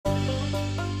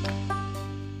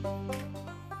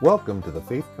Welcome to the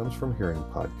Faith Comes From Hearing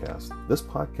podcast. This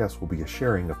podcast will be a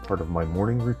sharing of part of my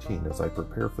morning routine as I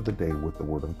prepare for the day with the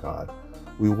Word of God.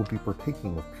 We will be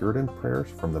partaking of Puritan prayers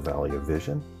from the Valley of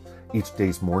Vision, each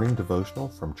day's morning devotional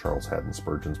from Charles Haddon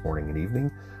Spurgeon's Morning and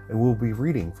Evening, and we'll be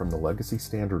reading from the Legacy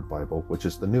Standard Bible, which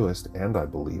is the newest and, I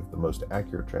believe, the most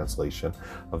accurate translation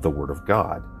of the Word of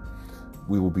God.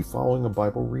 We will be following a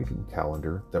Bible reading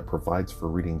calendar that provides for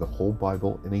reading the whole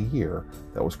Bible in a year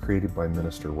that was created by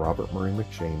Minister Robert Murray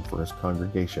McShane for his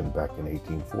congregation back in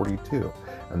 1842,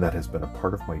 and that has been a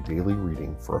part of my daily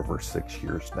reading for over 6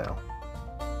 years now.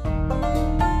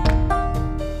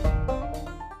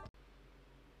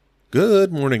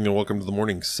 Good morning and welcome to the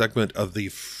morning segment of the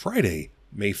Friday,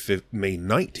 May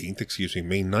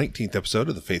 19th episode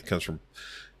of the Faith Comes From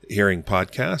Hearing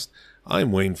podcast.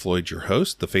 I'm Wayne Floyd, your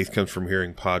host. The Faith Comes From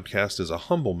Hearing podcast is a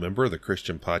humble member of the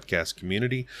Christian podcast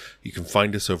community. You can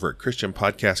find us over at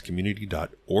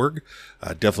christianpodcastcommunity.org.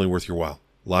 Definitely worth your while.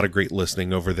 A lot of great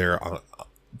listening over there.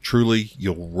 Truly,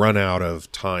 you'll run out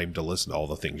of time to listen to all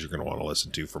the things you're going to want to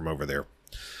listen to from over there.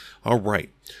 All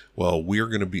right. Well, we are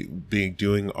going to be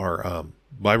doing our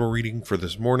Bible reading for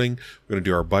this morning. We're going to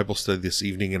do our Bible study this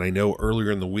evening. And I know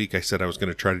earlier in the week I said I was going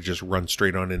to try to just run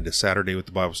straight on into Saturday with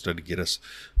the Bible study to get us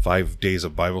 5 days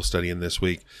of Bible study in this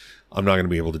week. I'm not going to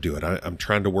be able to do it. I'm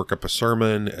trying to work up a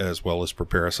sermon as well as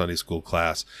prepare a Sunday school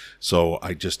class. So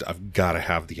I've got to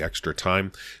have the extra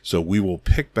time. So we will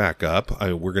pick back up.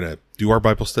 We're going to do our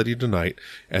Bible study tonight,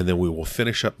 and then we will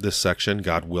finish up this section,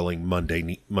 God willing,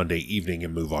 Monday evening,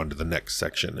 and move on to the next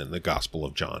section in the Gospel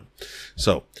of John.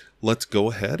 So let's go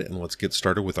ahead and let's get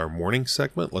started with our morning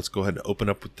segment. Let's go ahead and open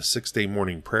up with the 6-day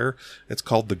morning prayer. It's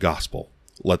called the Gospel.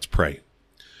 Let's pray.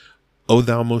 O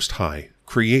thou most high,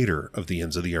 Creator of the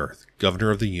ends of the earth,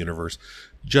 Governor of the universe,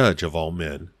 Judge of all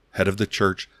men, Head of the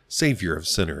church, Savior of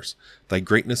sinners, thy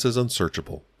greatness is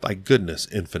unsearchable, thy goodness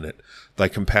infinite, thy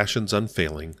compassions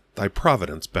unfailing, thy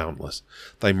providence boundless,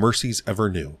 thy mercies ever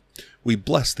new. We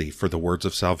bless thee for the words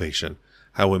of salvation.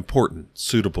 How important,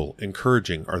 suitable,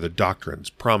 encouraging are the doctrines,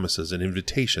 promises, and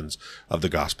invitations of the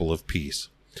gospel of peace.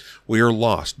 We are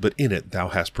lost, but in it thou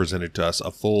hast presented to us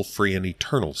a full, free, and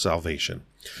eternal salvation.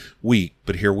 Weak,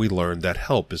 but here we learn that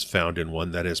help is found in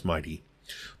one that is mighty.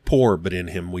 Poor, but in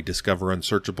him we discover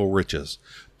unsearchable riches.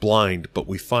 Blind, but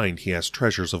we find he has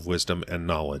treasures of wisdom and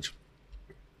knowledge.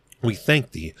 We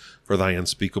thank thee for thy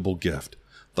unspeakable gift.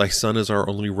 Thy Son is our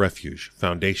only refuge,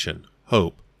 foundation,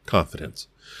 hope, confidence.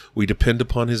 We depend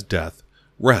upon his death,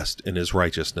 rest in his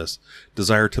righteousness,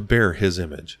 desire to bear his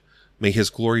image. May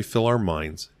his glory fill our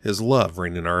minds, his love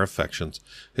reign in our affections,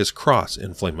 his cross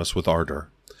inflame us with ardor.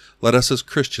 Let us as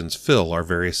Christians fill our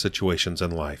various situations in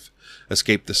life,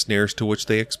 escape the snares to which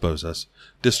they expose us,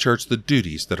 discharge the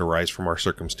duties that arise from our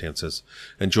circumstances,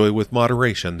 enjoy with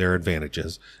moderation their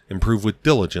advantages, improve with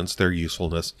diligence their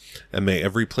usefulness, and may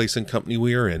every place and company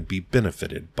we are in be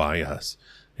benefited by us.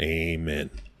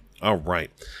 Amen. All right.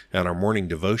 And our morning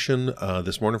devotion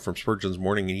this morning from Spurgeon's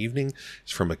Morning and Evening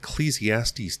is from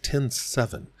Ecclesiastes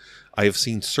 10:7. I have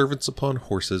seen servants upon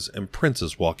horses and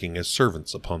princes walking as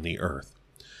servants upon the earth.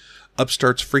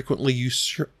 Upstarts frequently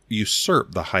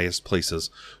usurp the highest places,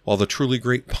 while the truly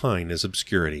great pine is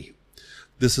obscurity.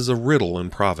 This is a riddle in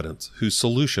providence, whose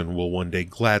solution will one day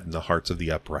gladden the hearts of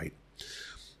the upright.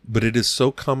 But it is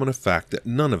so common a fact that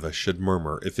none of us should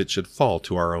murmur if it should fall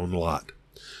to our own lot.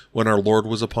 When our Lord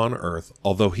was upon earth,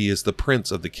 although he is the prince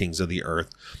of the kings of the earth,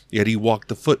 yet he walked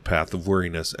the footpath of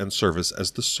weariness and service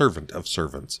as the servant of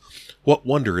servants. What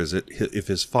wonder is it if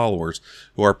his followers,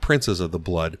 who are princes of the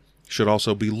blood, should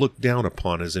also be looked down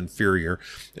upon as inferior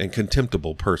and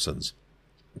contemptible persons?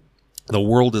 The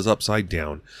world is upside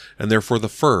down, and therefore the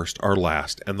first are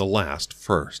last, and the last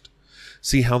first.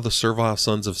 See how the servile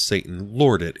sons of Satan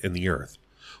lord it in the earth.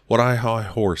 What a high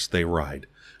horse they ride,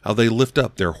 how they lift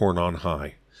up their horn on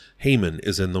high. Haman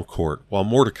is in the court, while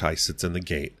Mordecai sits in the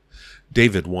gate.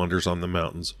 David wanders on the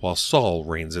mountains, while Saul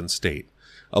reigns in state.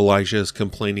 Elijah is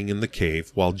complaining in the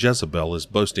cave, while Jezebel is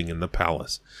boasting in the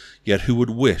palace. Yet who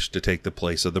would wish to take the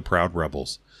place of the proud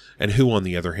rebels? And who, on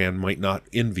the other hand, might not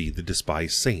envy the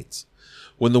despised saints?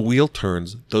 When the wheel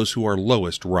turns, those who are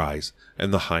lowest rise,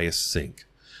 and the highest sink.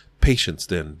 Patience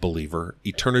then, believer,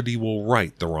 eternity will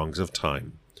right the wrongs of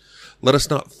time. Let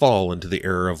us not fall into the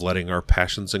error of letting our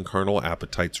passions and carnal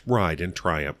appetites ride in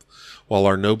triumph, while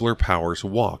our nobler powers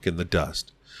walk in the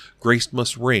dust. Grace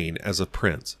must reign as a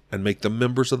prince, and make the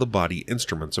members of the body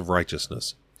instruments of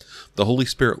righteousness. The Holy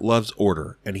Spirit loves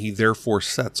order, and he therefore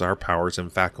sets our powers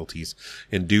and faculties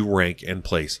in due rank and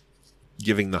place,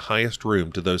 giving the highest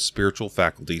room to those spiritual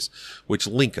faculties which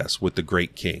link us with the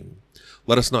great King.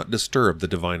 Let us not disturb the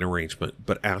divine arrangement,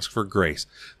 but ask for grace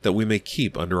that we may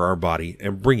keep under our body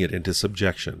and bring it into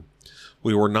subjection.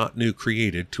 We were not new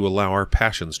created to allow our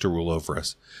passions to rule over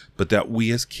us, but that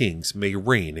we as kings may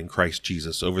reign in Christ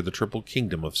Jesus over the triple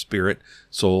kingdom of spirit,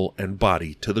 soul, and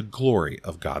body to the glory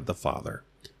of God the Father.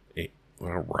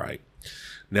 All right.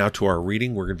 Now to our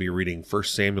reading. We're going to be reading 1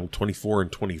 Samuel 24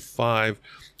 and 25,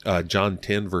 John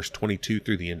 10, verse 22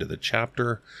 through the end of the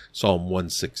chapter, Psalm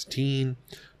 116,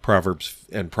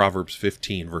 Proverbs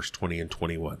 15, verse 20 and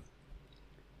 21.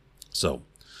 So,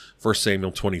 1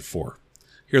 Samuel 24.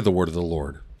 Hear the word of the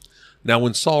Lord. Now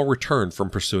when Saul returned from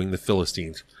pursuing the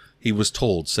Philistines, he was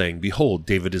told, saying, Behold,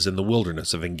 David is in the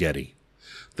wilderness of En-gedi.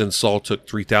 Then Saul took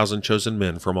 3,000 chosen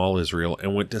men from all Israel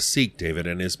and went to seek David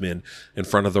and his men in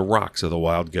front of the rocks of the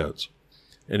wild goats.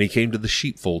 And he came to the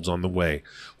sheepfolds on the way,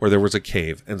 where there was a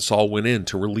cave, and Saul went in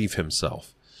to relieve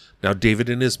himself. Now David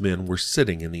and his men were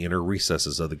sitting in the inner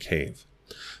recesses of the cave.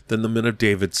 Then the men of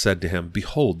David said to him,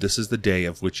 Behold, this is the day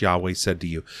of which Yahweh said to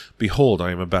you, Behold,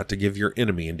 I am about to give your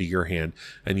enemy into your hand,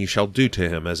 and you shall do to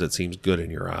him as it seems good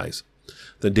in your eyes.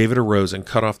 Then David arose and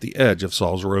cut off the edge of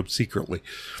Saul's robe secretly.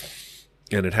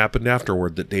 And it happened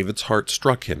afterward that David's heart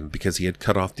struck him, because he had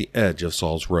cut off the edge of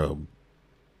Saul's robe.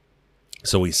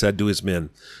 So he said to his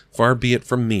men, Far be it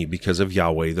from me, because of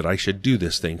Yahweh, that I should do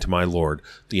this thing to my Lord,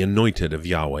 the anointed of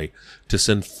Yahweh, to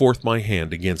send forth my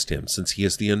hand against him, since he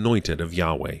is the anointed of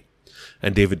Yahweh.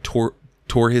 And David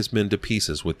tore his men to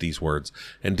pieces with these words,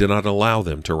 and did not allow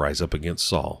them to rise up against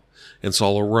Saul. And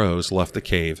Saul arose, left the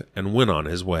cave, and went on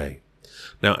his way.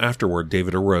 Now afterward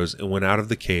David arose and went out of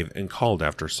the cave and called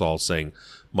after Saul, saying,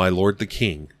 My lord the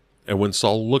king. And when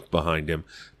Saul looked behind him,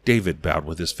 David bowed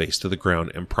with his face to the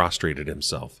ground and prostrated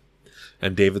himself.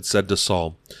 And David said to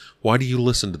Saul, Why do you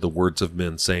listen to the words of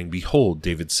men, saying, Behold,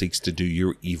 David seeks to do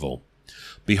you evil?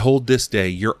 Behold, this day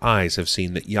your eyes have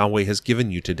seen that Yahweh has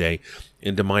given you today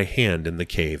into my hand in the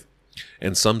cave.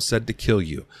 And some said to kill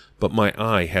you, but my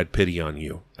eye had pity on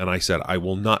you. And I said, I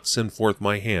will not send forth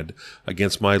my hand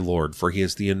against my Lord, for he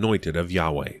is the anointed of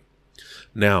Yahweh.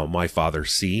 Now, my father,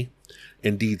 see,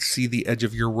 indeed see the edge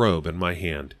of your robe in my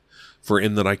hand. For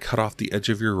in that I cut off the edge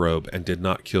of your robe and did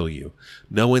not kill you,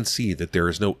 know and see that there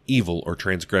is no evil or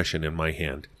transgression in my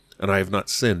hand, and I have not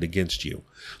sinned against you,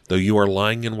 though you are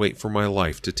lying in wait for my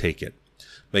life to take it.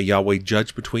 May Yahweh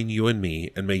judge between you and me,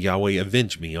 and may Yahweh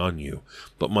avenge me on you,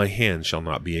 but my hand shall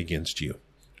not be against you.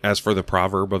 As the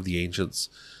proverb of the ancients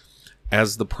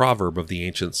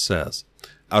says,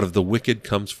 Out of the wicked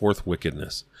comes forth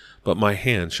wickedness, but my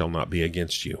hand shall not be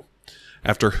against you.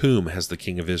 After whom has the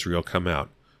king of Israel come out?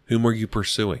 Whom are you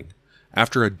pursuing?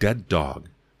 After a dead dog?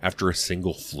 After a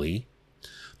single flea?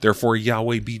 Therefore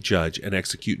Yahweh be judge and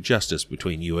execute justice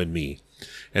between you and me.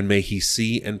 And may he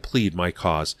see and plead my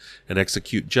cause, and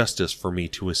execute justice for me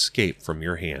to escape from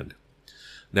your hand.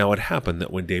 Now it happened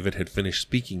that when David had finished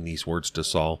speaking these words to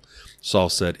Saul, Saul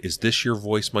said, Is this your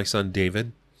voice, my son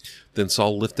David? Then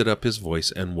Saul lifted up his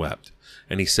voice and wept.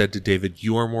 And he said to David,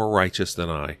 You are more righteous than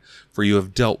I, for you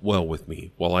have dealt well with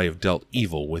me, while I have dealt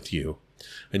evil with you.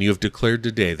 And you have declared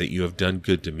today that you have done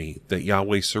good to me, that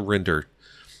Yahweh surrendered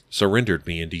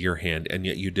me into your hand, and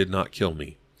yet you did not kill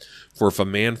me. For if a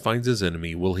man finds his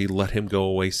enemy, will he let him go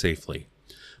away safely?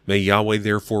 May Yahweh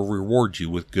therefore reward you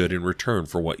with good in return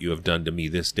for what you have done to me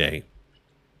this day.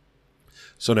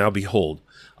 So now behold,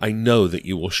 I know that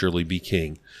you will surely be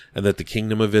king, and that the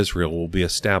kingdom of Israel will be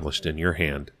established in your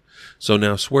hand. So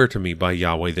now swear to me by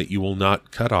Yahweh that you will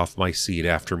not cut off my seed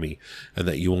after me, and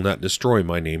that you will not destroy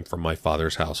my name from my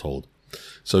father's household.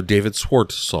 So David swore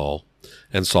to Saul,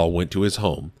 and Saul went to his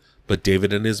home, but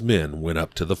David and his men went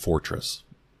up to the fortress.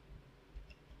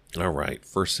 All right,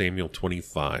 1 Samuel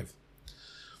 25.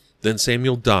 Then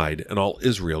Samuel died, and all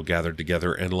Israel gathered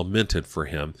together and lamented for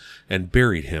him, and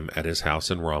buried him at his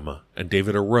house in Ramah. And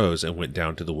David arose and went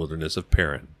down to the wilderness of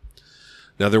Paran.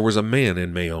 Now there was a man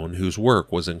in Maon whose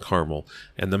work was in Carmel,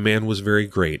 and the man was very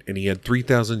great, and he had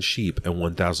 3,000 sheep and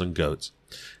 1,000 goats.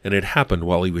 And it happened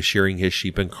while he was shearing his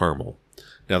sheep in Carmel.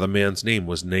 Now the man's name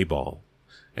was Nabal,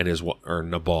 and his wife's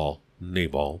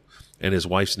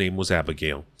name was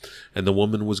Abigail. And the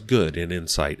woman was good in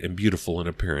insight and beautiful in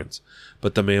appearance,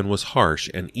 but the man was harsh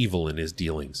and evil in his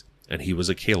dealings, and he was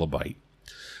a Calebite.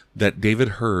 That David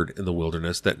heard in the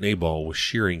wilderness that Nabal was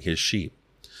shearing his sheep.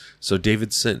 So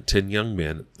David sent 10 young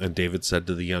men, and David said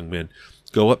to the young men,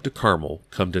 Go up to Carmel,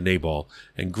 come to Nabal,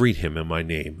 and greet him in my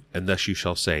name, and thus you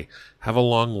shall say, Have a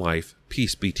long life,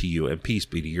 peace be to you, and peace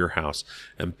be to your house,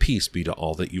 and peace be to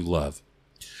all that you love.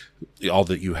 all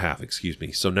that you have,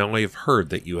 So now I have heard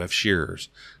that you have shearers.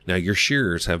 Now your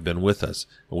shearers have been with us,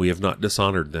 and we have not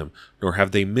dishonored them, nor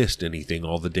have they missed anything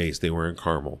all the days they were in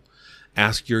Carmel.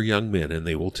 Ask your young men, and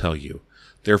they will tell you.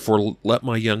 Therefore let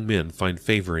my young men find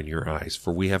favor in your eyes,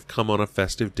 for we have come on a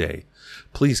festive day.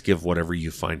 Please give whatever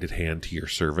you find at hand to your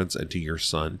servants and to your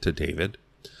son, to David.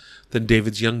 Then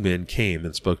David's young men came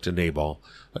and spoke to Nabal,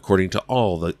 according to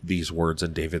all these words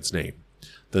in David's name.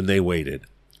 Then they waited.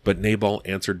 But Nabal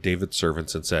answered David's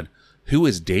servants and said, Who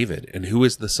is David, and who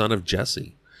is the son of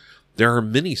Jesse? There are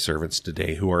many servants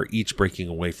today who are each breaking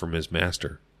away from his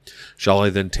master. Shall I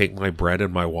then take my bread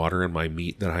and my water and my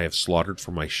meat that I have slaughtered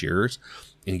for my shearers,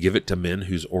 and give it to men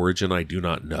whose origin I do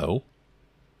not know?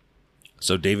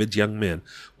 So David's young men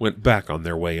went back on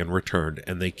their way and returned,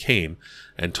 and they came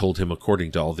and told him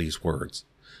according to all these words.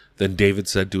 Then David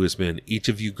said to his men, Each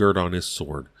of you gird on his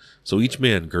sword. So each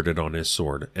man girded on his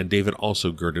sword, and David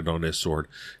also girded on his sword,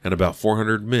 and about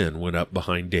 400 men went up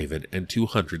behind David, and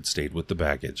 200 stayed with the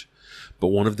baggage. But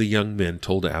one of the young men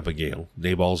told Abigail,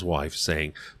 Nabal's wife,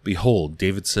 saying, Behold,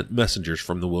 David sent messengers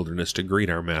from the wilderness to greet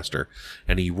our master,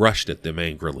 and he rushed at them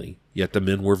angrily. Yet the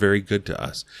men were very good to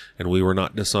us, and we were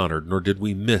not dishonored, nor did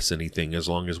we miss anything as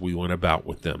long as we went about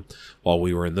with them while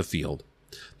we were in the field.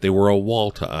 They were a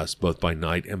wall to us both by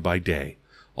night and by day,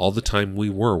 all the time we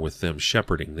were with them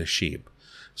shepherding the sheep.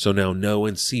 So now know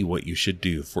and see what you should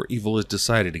do, for evil is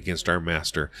decided against our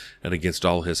master and against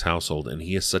all his household, and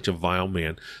he is such a vile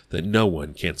man that no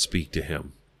one can speak to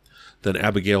him. Then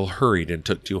Abigail hurried and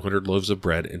took 200 loaves of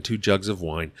bread and 2 jugs of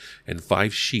wine, and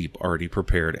 5 sheep already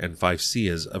prepared, and 5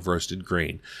 seahs of roasted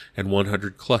grain, and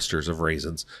 100 clusters of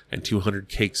raisins, and 200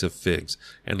 cakes of figs,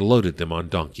 and loaded them on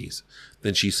donkeys.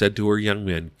 Then she said to her young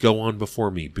men, Go on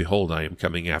before me, behold, I am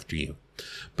coming after you.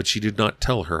 But she did not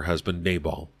tell her husband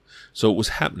Nabal. So it was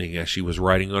happening as she was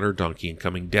riding on her donkey and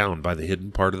coming down by the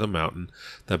hidden part of the mountain,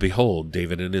 that behold,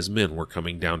 David and his men were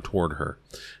coming down toward her,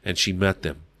 and she met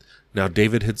them. Now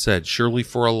David had said, Surely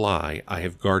for a lie I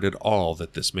have guarded all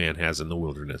that this man has in the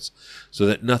wilderness, so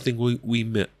that nothing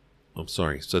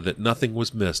so that nothing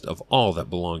was missed of all that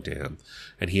belonged to him,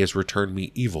 and he has returned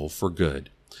me evil for good.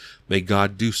 May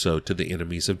God do so to the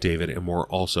enemies of David, and more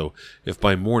also, if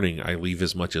by morning I leave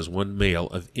as much as one male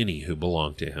of any who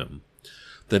belong to him.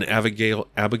 Then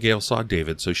Abigail saw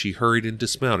David, so she hurried and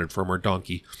dismounted from her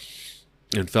donkey,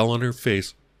 and fell on her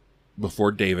face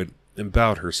before David, and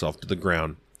bowed herself to the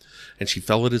ground. And she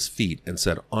fell at his feet, and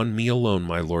said, On me alone,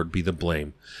 my lord, be the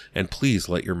blame, and please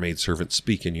let your maidservant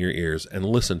speak in your ears, and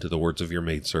listen to the words of your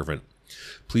maidservant.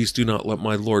 Please do not let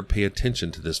my lord pay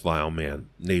attention to this vile man,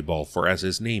 Nabal, for as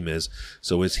his name is,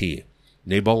 so is he.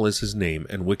 Nabal is his name,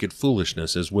 and wicked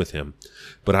foolishness is with him.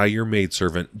 But I, your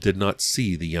maidservant, did not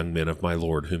see the young men of my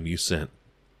lord whom you sent.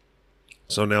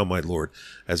 So now, my lord,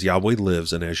 as Yahweh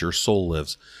lives and as your soul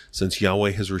lives, since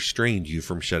Yahweh has restrained you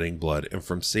from shedding blood and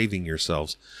from saving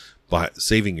yourself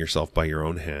by your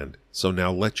own hand, so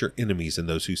now let your enemies and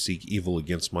those who seek evil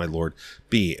against my lord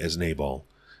be as Nabal.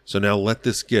 So now let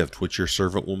this gift which your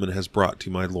servant woman has brought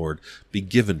to my lord be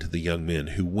given to the young men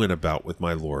who went about with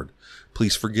my lord.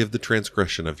 Please forgive the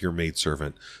transgression of your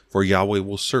maidservant, for Yahweh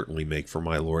will certainly make for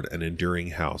my lord an enduring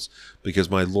house, because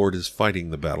my lord is fighting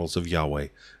the battles of Yahweh,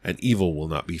 and evil will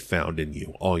not be found in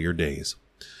you all your days.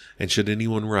 And should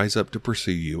anyone rise up to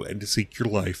pursue you and to seek your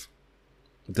life,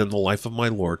 then the life of my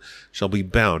lord shall be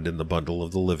bound in the bundle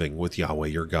of the living with Yahweh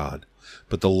your God.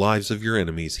 But the lives of your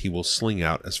enemies he will sling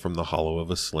out as from the hollow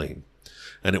of a sling.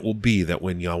 And it will be that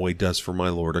when Yahweh does for my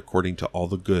lord according to all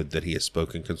the good that he has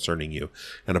spoken concerning you,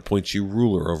 and appoints you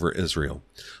ruler over Israel,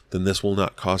 then this will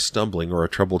not cause stumbling or a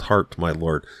troubled heart to my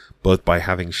lord, both by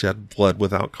having shed blood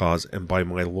without cause, and by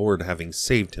my lord having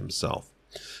saved himself.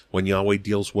 When Yahweh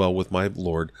deals well with my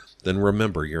lord, then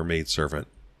remember your maidservant.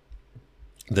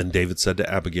 Then David said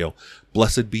to Abigail,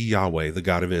 Blessed be Yahweh, the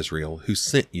God of Israel, who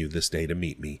sent you this day to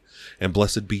meet me. And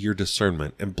blessed be your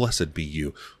discernment, and blessed be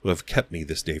you, who have kept me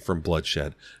this day from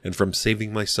bloodshed, and from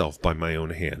saving myself by my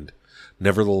own hand.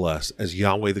 Nevertheless, as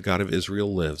Yahweh, the God of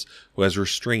Israel, lives, who has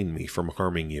restrained me from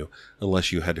harming you,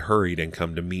 unless you had hurried and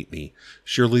come to meet me,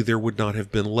 surely there would not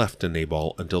have been left to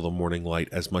Nabal until the morning light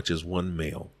as much as one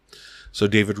male. So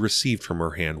David received from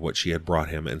her hand what she had brought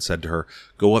him, and said to her,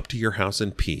 Go up to your house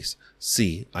in peace.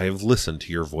 See, I have listened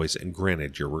to your voice and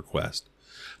granted your request.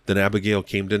 Then Abigail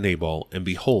came to Nabal, and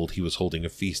behold, he was holding a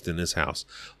feast in his house,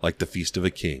 like the feast of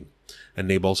a king. And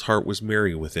Nabal's heart was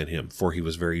merry within him, for he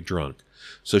was very drunk.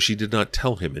 So she did not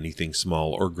tell him anything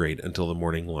small or great until the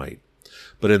morning light.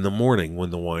 But in the morning,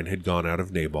 when the wine had gone out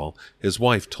of Nabal, his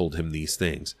wife told him these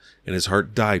things, and his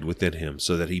heart died within him,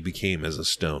 so that he became as a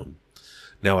stone.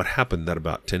 Now it happened that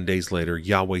about 10 days later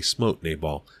Yahweh smote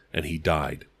Nabal, and he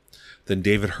died. Then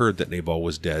David heard that Nabal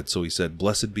was dead, so he said,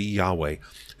 Blessed be Yahweh,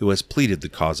 who has pleaded the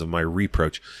cause of my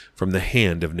reproach from the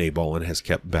hand of Nabal and has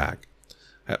kept back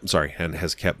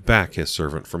his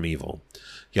servant from evil.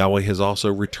 Yahweh has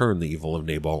also returned the evil of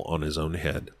Nabal on his own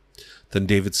head. Then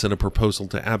David sent a proposal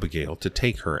to Abigail to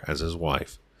take her as his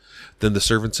wife. Then the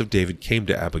servants of David came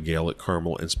to Abigail at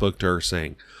Carmel and spoke to her,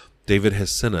 saying, David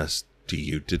has sent us to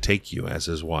you to take you as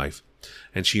his wife.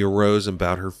 And she arose and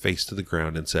bowed her face to the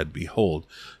ground and said, Behold,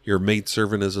 your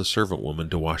maidservant is a servant woman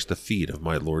to wash the feet of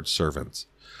my Lord's servants.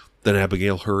 Then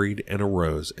Abigail hurried and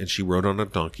arose, and she rode on a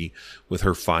donkey with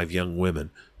her 5 young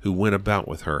women, who went about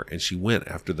with her, and she went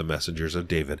after the messengers of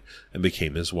David, and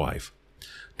became his wife.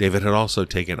 David had also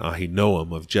taken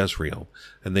Ahinoam of Jezreel,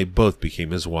 and they both became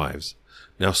his wives.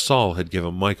 Now Saul had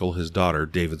given Michal his daughter,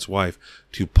 David's wife,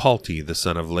 to Palti the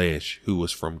son of Laish, who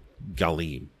was from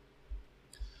Galim.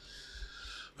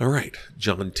 All right,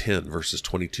 John 10, verses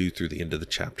 22 through the end of the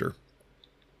chapter.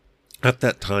 At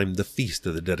that time, the feast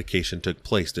of the dedication took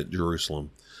place at Jerusalem.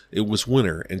 It was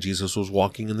winter, and Jesus was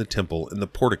walking in the temple in the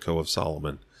portico of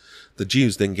Solomon. The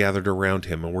Jews then gathered around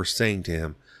him and were saying to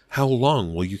him, How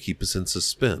long will you keep us in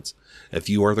suspense? If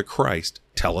you are the Christ,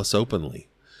 tell us openly.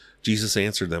 Jesus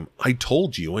answered them, I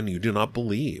told you, and you do not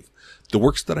believe. The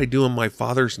works that I do in my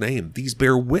Father's name, these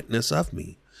bear witness of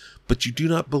me. But you do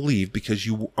not believe because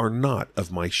you are not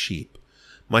of my sheep.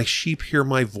 My sheep hear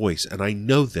my voice, and I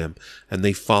know them, and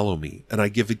they follow me, and I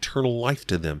give eternal life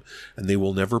to them, and they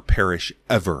will never perish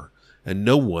ever, and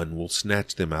no one will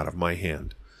snatch them out of my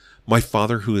hand. My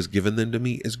Father who has given them to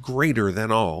me is greater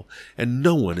than all, and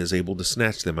no one is able to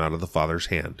snatch them out of the Father's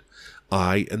hand.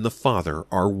 I and the Father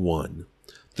are one.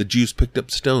 The Jews picked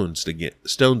up stones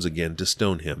again to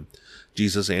stone him.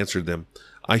 Jesus answered them,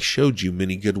 I showed you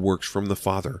many good works from the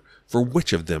Father. For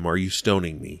which of them are you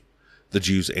stoning me? The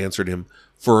Jews answered him,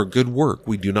 For a good work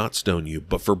we do not stone you,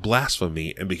 but for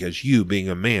blasphemy, and because you, being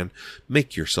a man,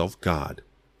 make yourself God.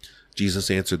 Jesus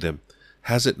answered them,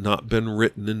 Has it not been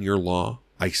written in your law,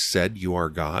 I said you are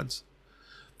gods?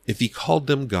 If he called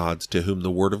them gods to whom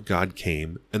the word of God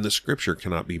came, and the scripture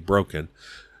cannot be broken,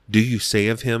 do you say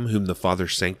of him whom the Father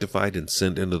sanctified and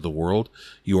sent into the world,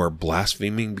 You are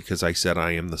blaspheming because I said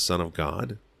I am the Son of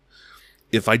God?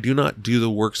 If I do not do the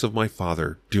works of my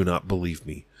Father, do not believe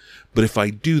me. But if I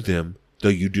do them, though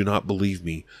you do not believe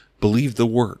me, believe the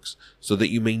works, so that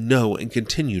you may know and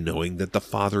continue knowing that the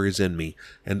Father is in me,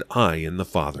 and I in the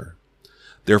Father.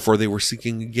 Therefore they were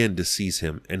seeking again to seize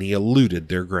him, and he eluded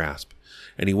their grasp.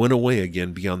 And he went away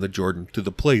again beyond the Jordan to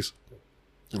the place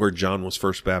where John was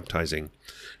first baptizing.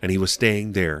 And he was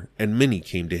staying there, and many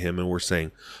came to him and were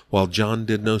saying, While John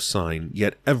did no sign,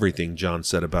 yet everything John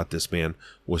said about this man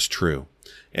was true.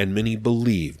 And many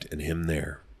believed in him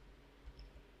there.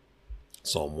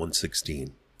 Psalm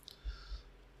 116.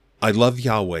 I love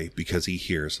Yahweh because he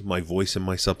hears my voice and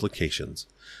my supplications,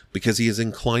 because he has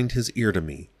inclined his ear to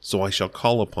me, so I shall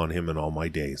call upon him in all my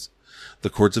days.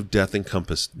 The cords of death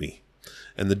encompassed me,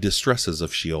 and the distresses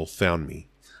of Sheol found me.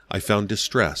 I found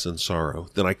distress and sorrow.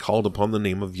 Then I called upon the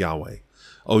name of Yahweh.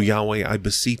 O Yahweh, I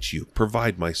beseech you,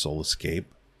 provide my soul escape.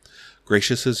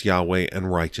 Gracious is Yahweh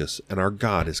and righteous, and our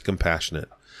God is compassionate.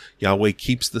 Yahweh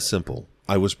keeps the simple.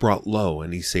 I was brought low,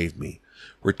 and he saved me.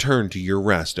 Return to your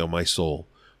rest, O my soul,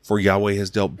 for Yahweh has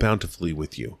dealt bountifully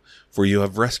with you, for you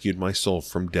have rescued my soul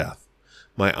from death,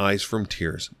 my eyes from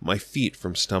tears, my feet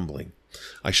from stumbling.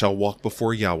 I shall walk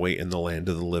before Yahweh in the land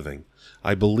of the living.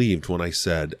 I believed when I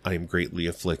said, I am greatly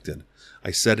afflicted.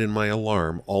 I said in my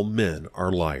alarm, all men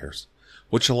are liars.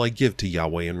 What shall I give to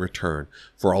Yahweh in return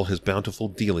for all his bountiful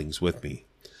dealings with me?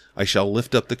 I shall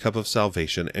lift up the cup of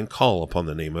salvation and call upon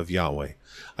the name of Yahweh.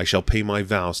 I shall pay my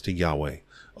vows to Yahweh.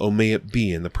 O may it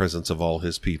be in the presence of all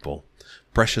his people.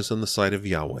 Precious in the sight of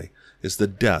Yahweh is the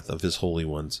death of his holy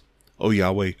ones. O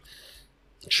Yahweh,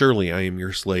 surely I am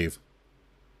your slave.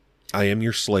 I am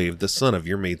your slave, the son of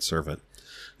your maidservant.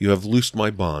 You have loosed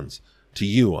my bonds. To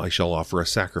you I shall offer a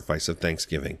sacrifice of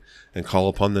thanksgiving, and call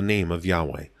upon the name of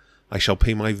Yahweh. I shall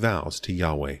pay my vows to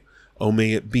Yahweh. O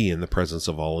may it be in the presence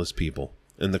of all his people,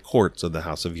 in the courts of the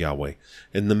house of Yahweh,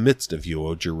 in the midst of you,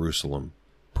 O Jerusalem.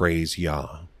 Praise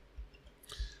Yah.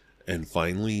 And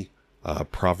finally,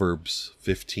 Proverbs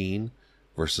 15,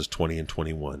 verses 20 and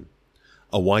 21.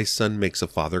 A wise son makes a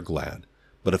father glad,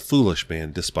 but a foolish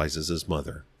man despises his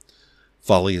mother.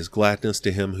 Folly is gladness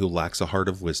to him who lacks a heart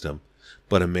of wisdom,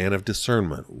 but a man of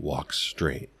discernment walks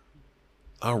straight.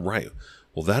 All right.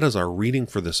 Well, that is our reading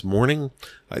for this morning.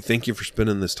 I thank you for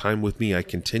spending this time with me. I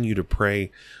continue to pray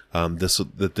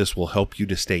that this will help you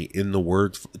to stay in the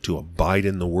Word, to abide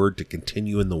in the Word, to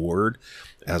continue in the Word,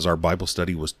 as our Bible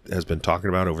study has been talking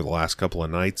about over the last couple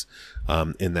of nights,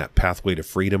 in that pathway to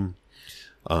freedom.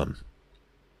 I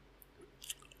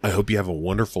hope you have a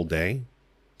wonderful day.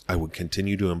 I would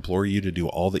continue to implore you to do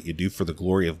all that you do for the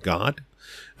glory of God,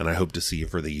 and I hope to see you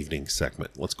for the evening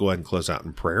segment. Let's go ahead and close out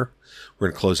in prayer. We're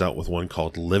going to close out with one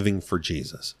called Living for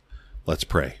Jesus. Let's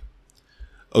pray.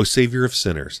 O Savior of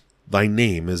sinners, thy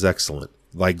name is excellent,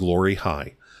 thy glory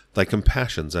high, thy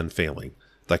compassions unfailing,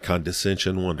 thy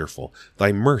condescension wonderful,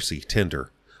 thy mercy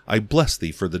tender. I bless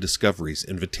thee for the discoveries,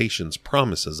 invitations,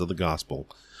 promises of the gospel,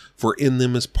 for in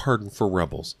them is pardon for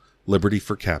rebels, liberty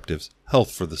for captives,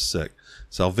 health for the sick,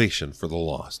 salvation for the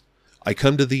lost. I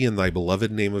come to thee in thy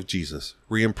beloved name of Jesus.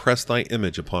 Re-impress thy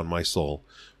image upon my soul.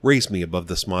 Raise me above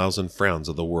the smiles and frowns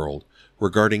of the world,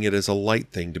 regarding it as a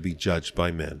light thing to be judged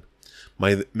by men.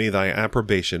 May thy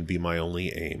approbation be my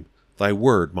only aim, thy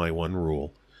word my one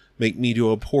rule. Make me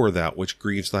to abhor that which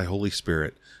grieves thy Holy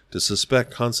Spirit, to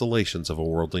suspect consolations of a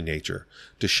worldly nature,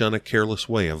 to shun a careless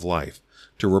way of life,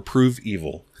 to reprove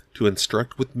evil, to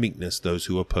instruct with meekness those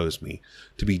who oppose me,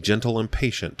 to be gentle and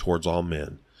patient towards all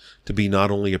men, to be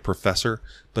not only a professor,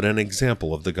 but an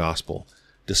example of the gospel,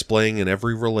 displaying in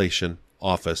every relation,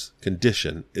 office,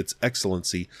 condition, its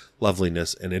excellency,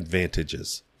 loveliness, and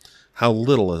advantages. How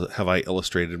little have I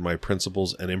illustrated my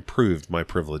principles and improved my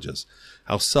privileges.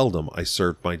 How seldom I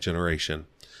served my generation.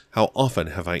 How often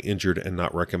have I injured and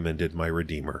not recommended my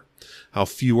Redeemer. How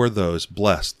few are those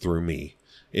blessed through me.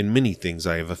 In many things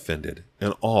I have offended,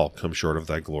 and all come short of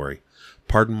thy glory.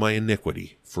 Pardon my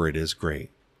iniquity, for it is great.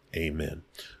 Amen.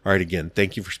 All right, again,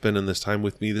 thank you for spending this time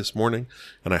with me this morning,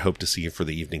 and I hope to see you for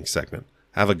the evening segment.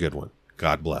 Have a good one.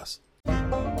 God bless.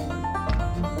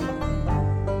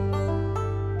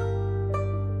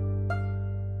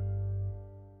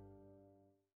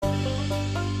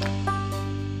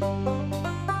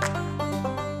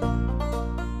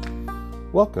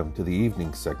 Welcome to the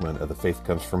evening segment of the Faith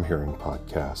Comes From Hearing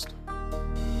podcast.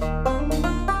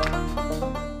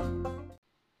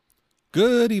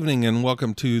 Good evening and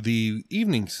welcome to the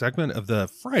evening segment of the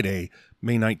Friday,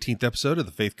 May 19th episode of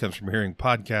the Faith Comes From Hearing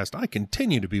podcast. I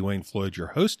continue to be Wayne Floyd, your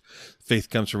host. Faith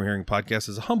Comes From Hearing podcast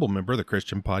is a humble member of the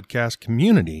Christian podcast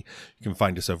community. You can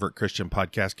find us over at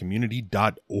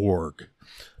christianpodcastcommunity.org.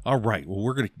 All right, well,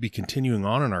 we're going to be continuing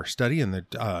on in our study in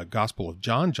the Gospel of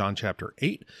John, John chapter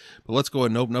 8. But let's go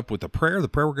ahead and open up with a prayer. The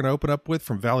prayer we're going to open up with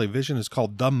from Valley Vision is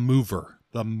called The Mover.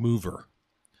 The Mover.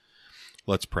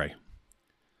 Let's pray.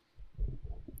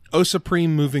 O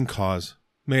supreme moving cause,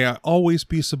 may I always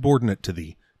be subordinate to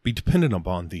thee, be dependent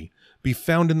upon thee, be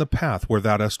found in the path where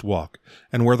thou dost walk,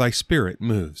 and where thy spirit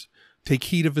moves. Take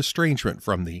heed of estrangement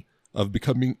from thee, of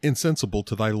becoming insensible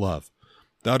to thy love.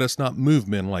 Thou dost not move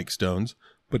men like stones,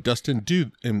 but must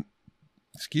endue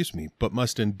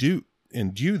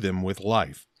them with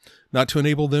life, not to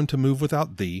enable them to move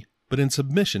without thee, but in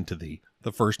submission to thee,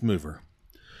 the first mover.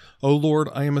 O Lord,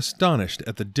 I am astonished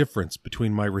at the difference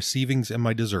between my receivings and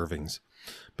my deservings,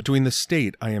 between the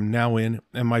state I am now in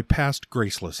and my past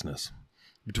gracelessness,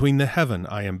 between the heaven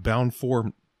I am bound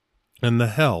for and the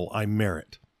hell I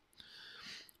merit.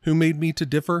 Who made me to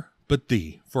differ but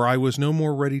thee? For I was no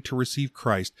more ready to receive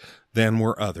Christ than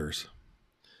were others.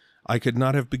 I could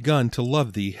not have begun to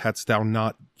love thee hadst thou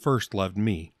not first loved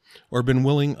me, or been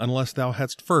willing unless thou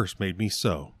hadst first made me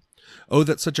so. Oh,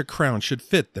 that such a crown should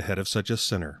fit the head of such a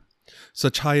sinner,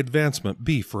 such high advancement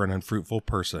be for an unfruitful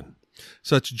person,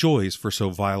 such joys for so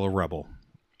vile a rebel.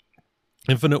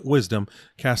 Infinite wisdom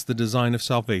cast the design of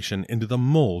salvation into the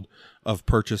mold of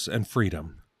purchase and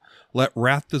freedom. Let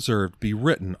wrath deserved be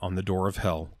written on the door of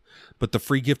hell, but the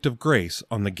free gift of grace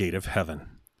on the gate of heaven.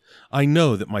 I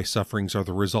know that my sufferings are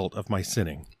the result of my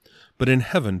sinning, but in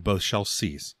heaven both shall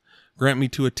cease. Grant me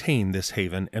to attain this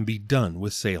haven and be done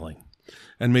with sailing,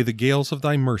 and may the gales of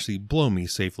thy mercy blow me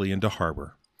safely into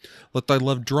harbor. Let thy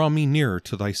love draw me nearer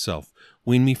to thyself,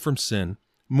 wean me from sin,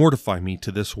 mortify me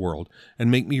to this world, and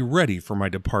make me ready for my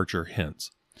departure hence.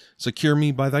 Secure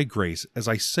me by thy grace as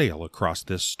I sail across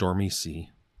this stormy sea.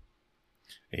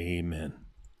 Amen.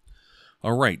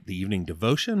 All right, the evening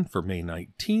devotion for May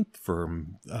 19th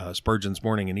from Spurgeon's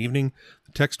Morning and Evening.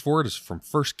 The text for it is from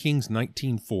 1 Kings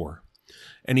 19:4.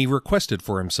 And he requested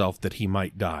for himself that he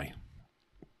might die.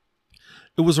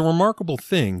 It was a remarkable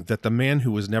thing that the man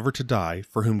who was never to die,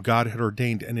 for whom God had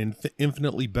ordained an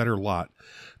infinitely better lot,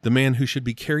 the man who should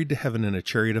be carried to heaven in a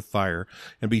chariot of fire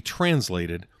and be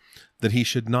translated that he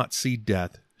should not see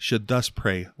death, should thus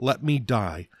pray, "Let me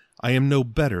die. I am no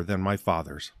better than my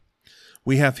fathers."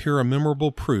 We have here a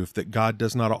memorable proof that God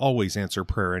does not always answer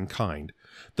prayer in kind,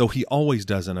 though he always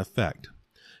does in effect.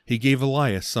 He gave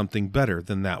Elias something better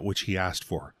than that which he asked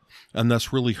for, and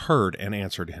thus really heard and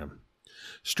answered him.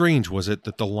 Strange was it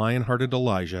that the lion-hearted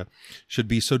Elijah should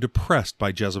be so depressed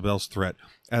by Jezebel's threat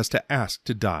as to ask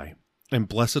to die, and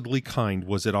blessedly kind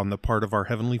was it on the part of our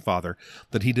Heavenly Father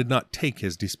that he did not take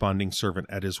his desponding servant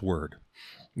at his word.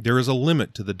 There is a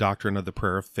limit to the doctrine of the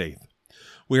prayer of faith.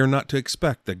 We are not to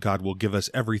expect that God will give us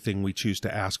everything we choose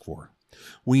to ask for.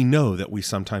 We know that we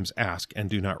sometimes ask and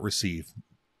do not receive,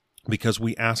 because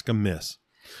we ask amiss.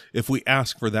 If we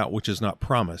ask for that which is not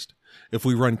promised, if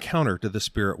we run counter to the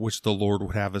spirit which the Lord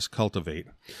would have us cultivate,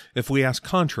 if we ask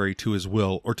contrary to his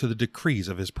will or to the decrees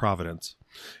of his providence,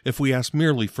 if we ask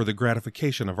merely for the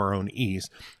gratification of our own ease,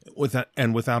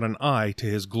 and without an eye to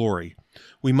his glory,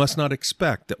 we must not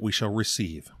expect that we shall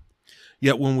receive.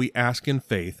 Yet when we ask in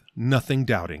faith, nothing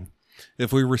doubting,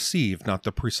 if we receive not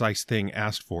the precise thing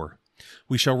asked for,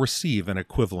 we shall receive an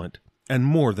equivalent, and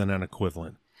more than an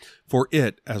equivalent. For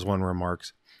it, as one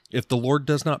remarks, if the Lord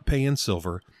does not pay in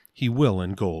silver, he will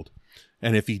in gold.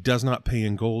 And if he does not pay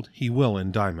in gold, he will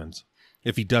in diamonds.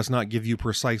 If he does not give you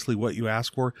precisely what you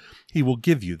ask for, he will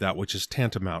give you that which is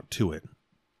tantamount to it,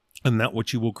 and that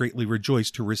which you will greatly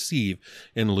rejoice to receive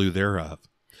in lieu thereof.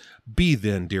 Be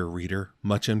then, dear reader,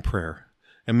 much in prayer,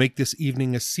 and make this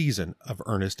evening a season of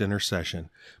earnest intercession,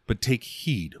 but take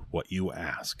heed what you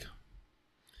ask.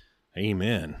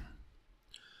 Amen.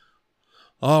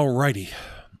 All righty.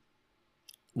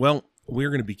 Well, we're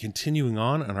going to be continuing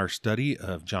on in our study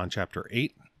of John chapter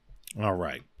 8. All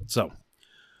right. So,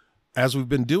 as we've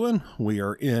been doing, we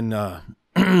are in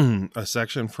a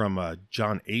section from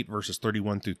John 8, verses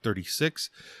 31 through 36,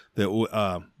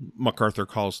 that MacArthur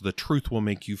calls "The Truth Will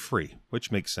Make You Free,"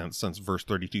 which makes sense since verse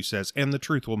 32 says, "And the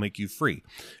truth will make you free."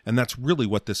 And that's really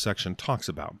what this section talks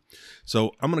about.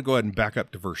 So I'm going to go ahead and back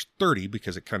up to verse 30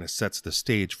 because it kind of sets the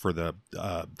stage for the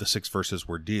 6 verses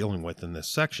we're dealing with in this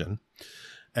section.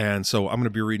 And so I'm going to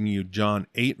be reading you John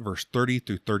 8, verse 30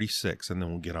 through 36, and then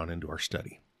we'll get on into our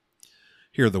study.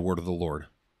 Hear the word of the Lord.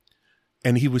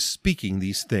 And he was speaking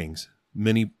these things.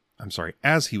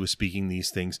 As he was speaking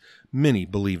these things, many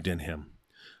believed in him.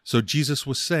 So Jesus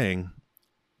was saying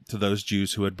to those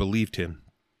Jews who had believed him,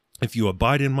 "If you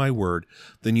abide in my word,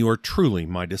 then you are truly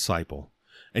my disciple,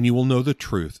 and you will know the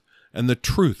truth, and the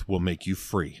truth will make you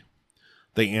free."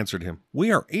 They answered him, "We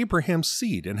are Abraham's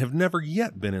seed and have never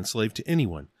yet been enslaved to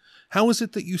anyone. How is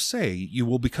it that you say you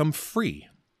will become free?"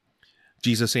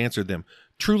 Jesus answered them,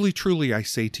 "Truly, truly, I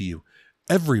say to you,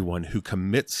 everyone who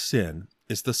commits sin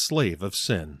is the slave of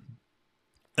sin.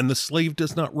 And the slave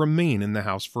does not remain in the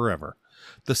house forever.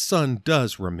 The Son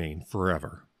does remain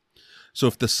forever. So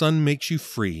if the Son makes you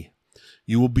free,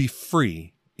 you will be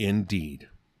free indeed."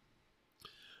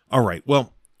 All right,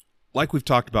 well, like we've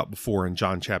talked about before in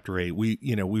John chapter 8, we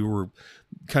were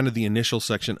kind of the initial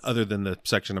section, other than the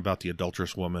section about the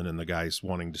adulterous woman and the guys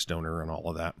wanting to stone her and all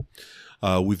of that.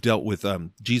 We've dealt with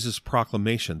Jesus'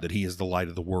 proclamation that he is the light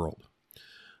of the world.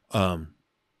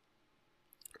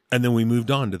 And then we moved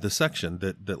on to the section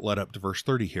that led up to verse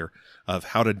 30 here of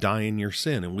how to die in your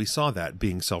sin. And we saw that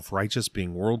being self-righteous,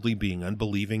 being worldly, being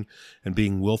unbelieving, and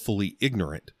being willfully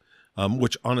ignorant,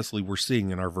 which honestly we're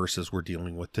seeing in our verses we're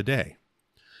dealing with today.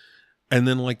 And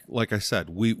then, like I said,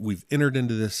 we've entered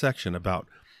into this section about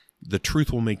the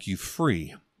truth will make you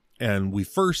free. And we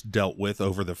first dealt with,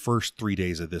 over the first 3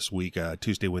 days of this week,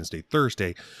 Tuesday, Wednesday,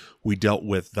 Thursday, we dealt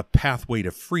with the pathway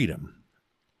to freedom.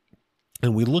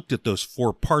 And we looked at those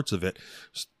 4 parts of it,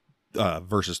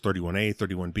 verses 31a,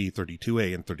 31b,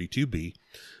 32a, and 32b.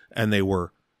 And they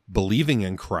were believing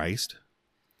in Christ,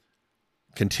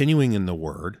 continuing in the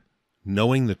Word,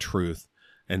 knowing the truth,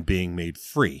 and being made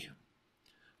free.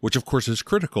 Which, of course, is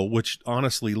critical, which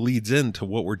honestly leads into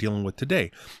what we're dealing with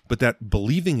today. But that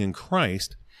believing in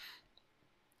Christ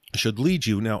should lead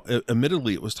you. Now,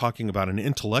 admittedly, it was talking about an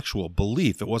intellectual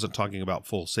belief. It wasn't talking about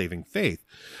full saving faith.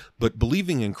 But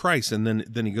believing in Christ, and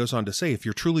then he goes on to say, if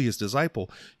you're truly his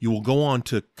disciple, you will go on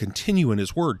to continue in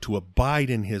his word, to abide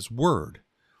in his word.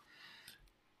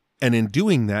 And in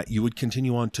doing that, you would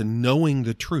continue on to knowing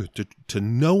the truth, to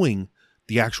knowing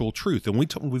the actual truth. And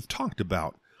we've talked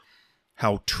about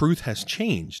how truth has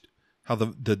changed, how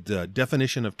the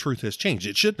definition of truth has changed.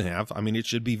 It shouldn't have. I mean, it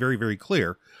should be very, very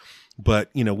clear.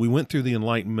 But, we went through the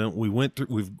Enlightenment.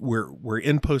 We're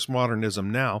in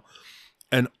postmodernism now.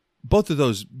 And both of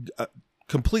those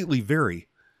completely vary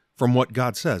from what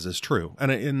God says is true.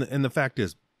 And the fact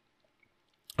is,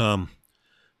 my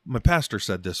pastor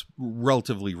said this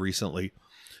relatively recently,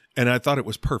 and I thought it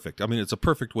was perfect. I mean, it's a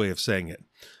perfect way of saying it,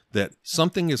 that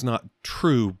something is not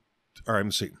true, or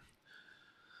I'm saying,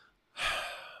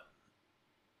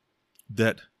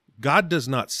 that God does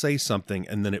not say something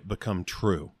and then it become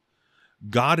true.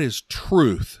 God is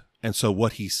truth, and so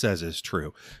what he says is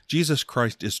true. Jesus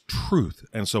Christ is truth,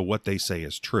 and so what they say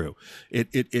is true. It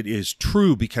is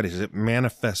true because it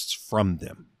manifests from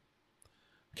them.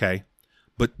 Okay?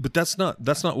 But that's not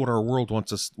what our world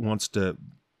wants to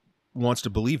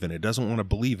believe in. It doesn't want to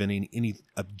believe in any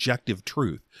objective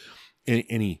truth,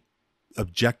 any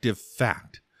objective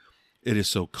fact. It is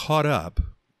so caught up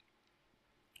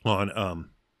on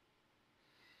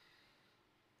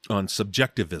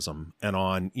subjectivism and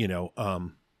on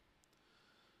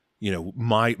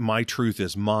my truth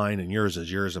is mine and yours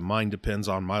is yours, and mine depends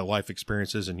on my life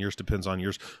experiences and yours depends on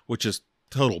yours, which is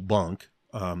total bunk.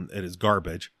 It is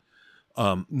garbage.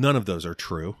 None of those are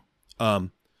true.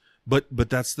 But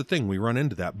that's the thing, we run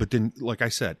into that. But then, like I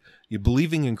said, you're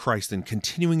believing in Christ and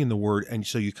continuing in the Word, and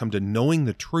so you come to knowing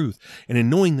the truth, and in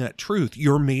knowing that truth,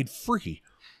 you're made free.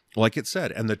 Like it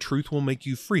said, and the truth will make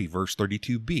you free, verse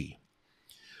 32b.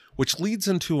 Which leads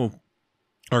into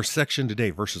our section today,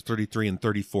 verses 33 and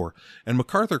 34. And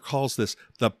MacArthur calls this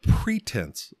the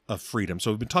pretense of freedom.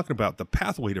 So we've been talking about the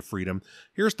pathway to freedom.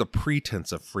 Here's the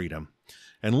pretense of freedom.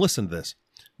 And listen to this.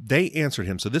 They answered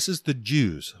him. So this is the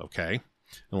Jews, okay?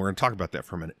 And we're going to talk about that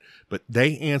for a minute. But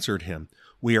they answered him,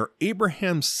 "We are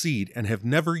Abraham's seed and have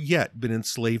never yet been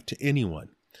enslaved to anyone.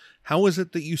 How is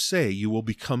it that you say you will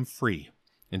become free?"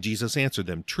 And Jesus answered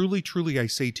them, "Truly, truly, I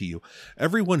say to you,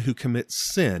 everyone who commits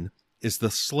sin is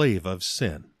the slave of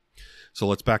sin." So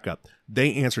let's back up.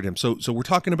 They answered him. So we're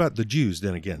talking about the Jews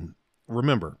then again.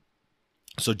 Remember,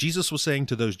 so Jesus was saying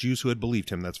to those Jews who had believed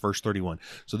him, that's verse 31.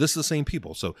 So this is the same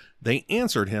people. So they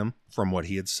answered him from what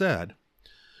he had said.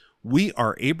 "We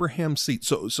are Abraham's seed."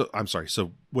 So I'm sorry.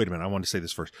 So wait a minute. I want to say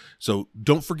this first. So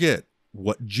don't forget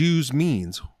what Jews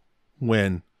means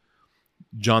when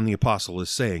John the Apostle is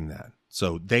saying that.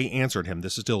 So they answered him.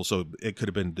 This is still, so it could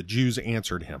have been the Jews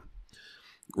answered him.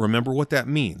 Remember what that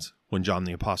means when John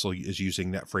the Apostle is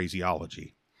using that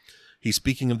phraseology. He's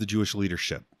speaking of the Jewish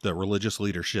leadership, the religious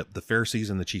leadership, the Pharisees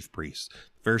and the chief priests,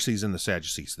 the Pharisees and the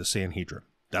Sadducees, the Sanhedrin.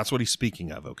 That's what he's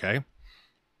speaking of, okay?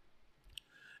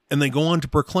 And they go on to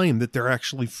proclaim that they're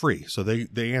actually free. So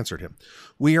they answered him,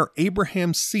 "We are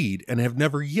Abraham's seed and have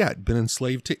never yet been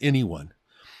enslaved to anyone.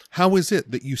 How is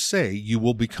it that you say you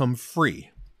will become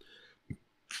free?"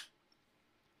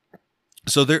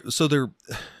 So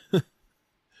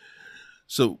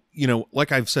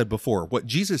like I've said before, what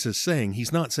Jesus is saying,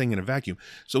 he's not saying in a vacuum.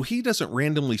 So he doesn't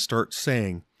randomly start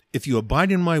saying, "If you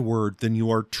abide in my word, then you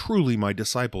are truly my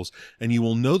disciples, and you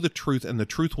will know the truth, and the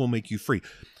truth will make you free."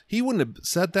 He wouldn't have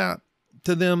said that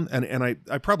to them, and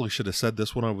I probably should have said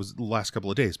this when I was the last couple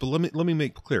of days, but let me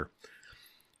make clear.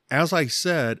 As I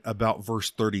said about verse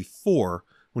 34,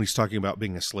 when he's talking about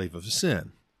being a slave of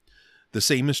sin, the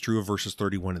same is true of verses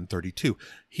 31 and 32.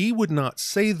 He would not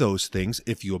say those things,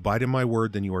 "If you abide in my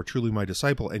word, then you are truly my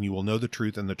disciple, and you will know the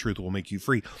truth, and the truth will make you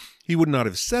free." He would not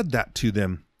have said that to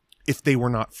them if they were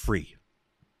not free.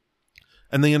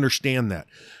 And they understand that.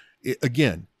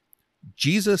 Again,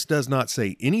 Jesus does not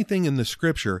say anything in the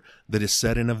scripture that is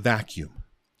said in a vacuum.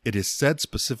 It is said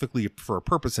specifically for a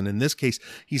purpose, and in this case,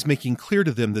 he's making clear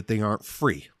to them that they aren't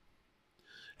free.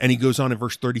 And he goes on in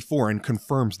verse 34 and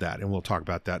confirms that, and we'll talk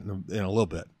about that in a little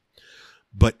bit.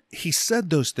 But he said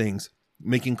those things,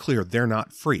 making clear they're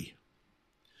not free.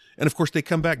 And of course, they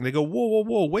come back and they go,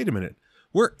 whoa, wait a minute.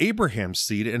 We're Abraham's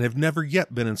seed and have never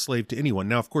yet been enslaved to anyone.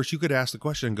 Now, of course, you could ask the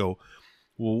question and go,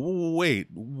 well, wait,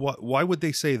 why would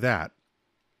they say that?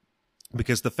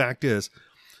 Because the fact is,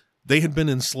 they had been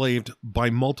enslaved by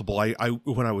multiple.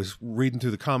 When I was reading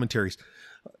through the commentaries,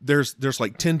 there's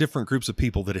like 10 different groups of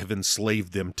people that have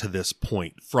enslaved them to this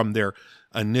point from their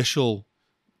initial,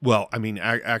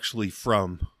 actually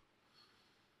from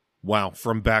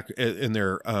back in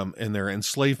their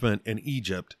enslavement in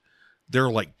Egypt. There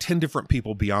are like 10 different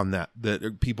people beyond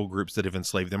that people groups that have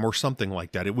enslaved them or something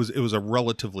like that. It was a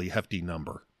relatively hefty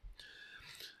number.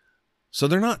 So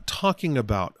they're not talking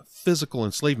about physical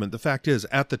enslavement. The fact is,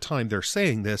 at the time they're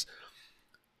saying this,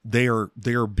 they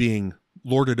are being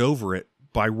lorded over it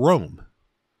by Rome.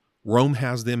 Rome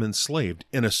has them enslaved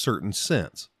in a certain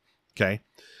sense. Okay?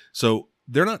 So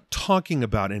they're not talking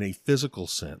about in a physical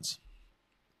sense.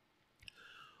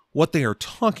 What they are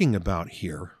talking about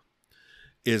here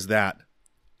is that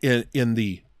in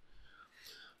the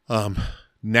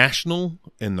national,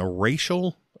 in the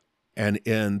racial, and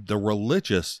in the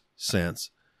religious sense,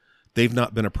 they've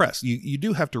not been oppressed. You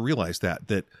do have to realize that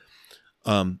the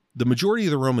majority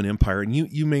of the Roman Empire, and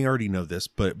you may already know this,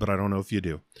 but I don't know if you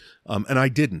do, and I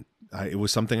didn't. It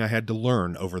was something I had to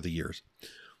learn over the years,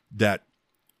 that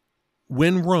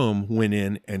when Rome went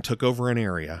in and took over an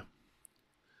area,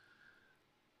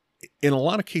 in a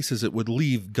lot of cases, it would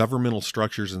leave governmental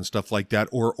structures and stuff like that,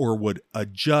 or would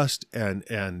adjust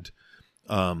and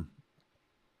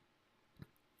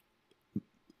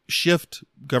shift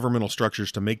governmental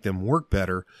structures to make them work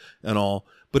better and all,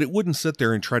 but it wouldn't sit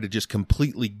there and try to just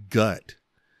completely gut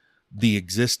the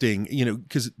existing,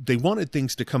 because they wanted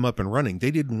things to come up and running. They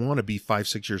didn't want to be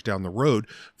 5-6 years down the road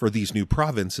for these new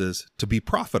provinces to be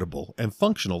profitable and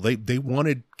functional. They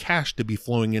wanted cash to be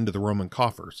flowing into the Roman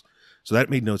coffers. So that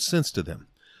made no sense to them.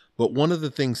 But one of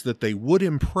the things that they would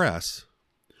impress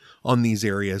on these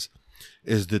areas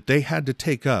is that they had to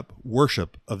take up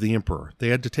worship of the emperor. They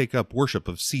had to take up worship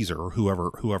of Caesar or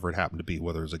whoever it happened to be,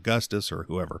 whether it was Augustus or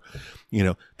whoever.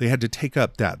 They had to take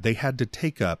up that. They had to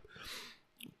take up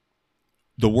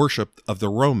the worship of the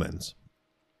Romans.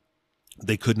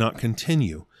 They could not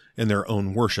continue in their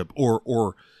own worship,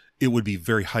 or it would be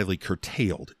very highly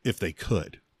curtailed if they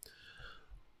could.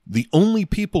 The only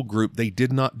people group they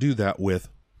did not do that with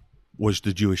was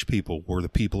the Jewish people, or the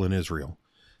people in Israel.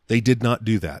 They did not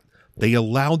do that. They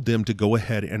allowed them to go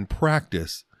ahead and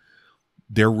practice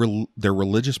their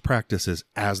religious practices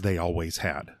as they always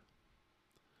had.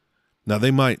 Now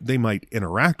they might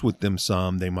interact with them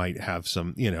some. They might have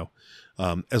some,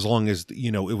 as long as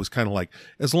it was kind of like,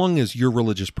 as long as your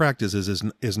religious practices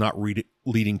is not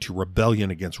leading to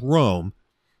rebellion against Rome,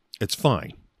 it's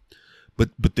fine.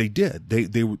 But they did.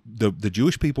 The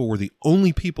Jewish people were the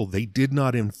only people they did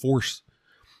not enforce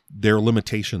their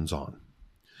limitations on.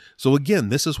 So again,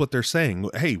 this is what they're saying.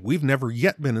 Hey, we've never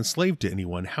yet been enslaved to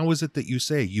anyone. How is it that you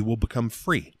say you will become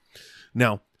free?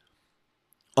 Now,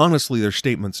 honestly, their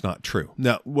statement's not true.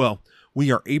 Now, well,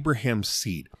 we are Abraham's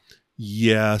seed.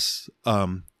 Yes,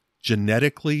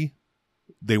 genetically,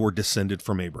 they were descended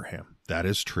from Abraham. That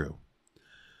is true.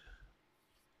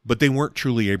 But they weren't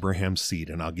truly Abraham's seed,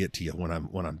 and I'll get to you when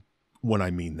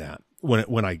I mean that.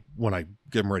 When I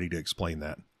get ready to explain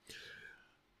that.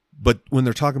 But when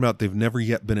they're talking about they've never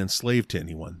yet been enslaved to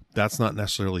anyone, that's not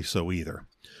necessarily so either.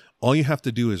 All you have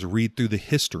to do is read through the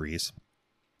histories,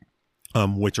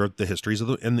 which are the histories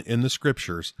of in the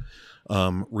scriptures.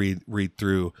 Read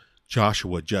through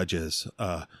Joshua, Judges,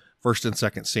 1st and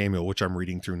 2nd Samuel, which I'm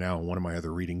reading through now in one of my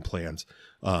other reading plans.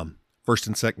 1st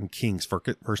and 2nd Kings,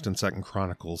 1st and 2nd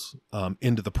Chronicles,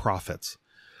 into the prophets.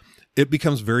 It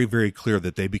becomes very, very clear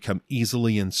that they become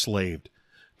easily enslaved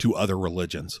to other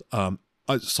religions.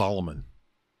 Solomon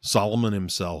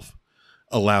himself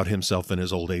allowed himself in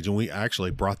his old age, and we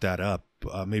actually brought that up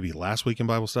maybe last week in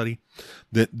Bible study,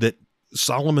 that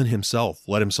Solomon himself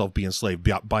let himself be enslaved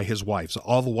by his wives.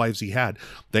 All the wives he had,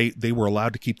 they were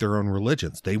allowed to keep their own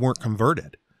religions. They weren't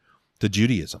converted to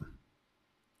Judaism,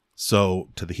 so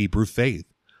to the Hebrew faith.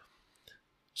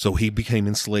 So he became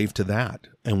enslaved to that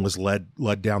and was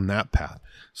led down that path.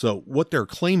 So what they're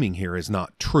claiming here is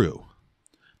not true.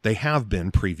 They have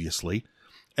been previously,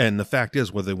 and the fact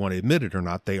is, whether they want to admit it or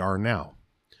not, they are now.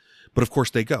 But of course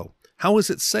they go. How is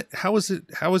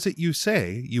it you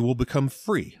say you will become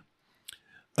free?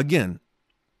 Again,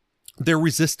 they're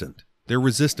resistant.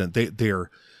 They're,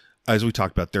 as we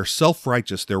talked about, they're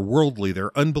self-righteous, they're worldly,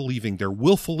 they're unbelieving, they're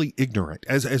willfully ignorant,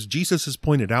 as Jesus has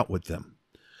pointed out with them.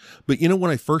 But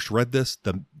when I first read this,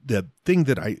 the thing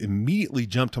that I immediately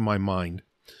jumped to my mind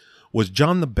was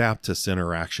John the Baptist's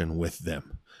interaction with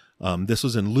them. This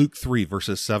was in Luke 3,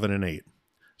 verses 7 and 8.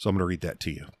 So I'm going to read that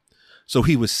to you. So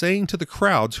he was saying to the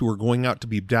crowds who were going out to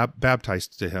be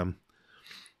baptized to him,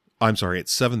 I'm sorry,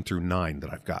 it's 7 through 9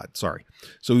 that I've got. Sorry.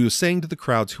 So he was saying to the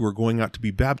crowds who were going out to be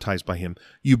baptized by him,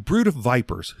 "You brood of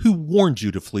vipers, who warned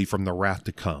you to flee from the wrath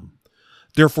to come?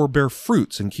 Therefore bear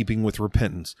fruits in keeping with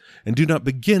repentance, and do not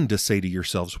begin to say to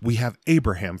yourselves, 'We have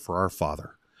Abraham for our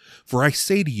father.' For I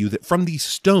say to you that from these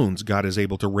stones God is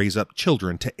able to raise up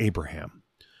children to Abraham.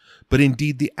 But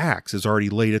indeed the axe is already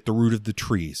laid at the root of the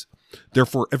trees.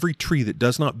 Therefore every tree that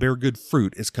does not bear good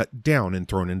fruit is cut down and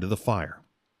thrown into the fire."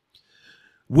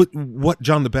 What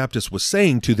John the Baptist was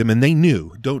saying to them, and they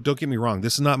knew, don't get me wrong,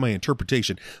 this is not my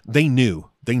interpretation. They knew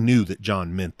that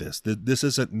John meant this. This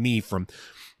isn't me from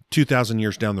 2,000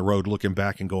 years down the road looking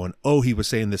back and going, oh, he was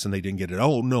saying this and they didn't get it.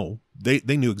 Oh, no, they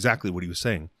knew exactly what he was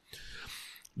saying.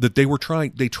 That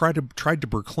they tried to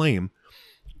proclaim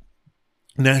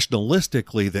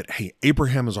nationalistically that, hey,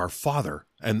 Abraham is our father,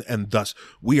 and thus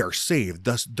we are saved,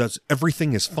 thus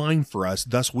everything is fine for us,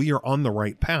 thus we are on the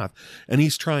right path. And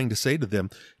he's trying to say to them,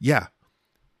 yeah,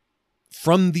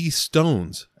 from these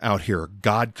stones out here,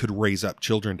 God could raise up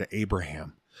children to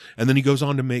Abraham. And then he goes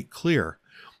on to make clear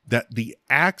that the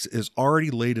axe is already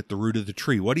laid at the root of the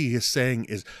tree. What he is saying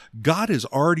is God is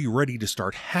already ready to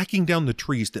start hacking down the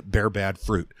trees that bear bad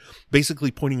fruit.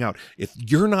 Basically pointing out, if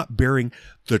you're not bearing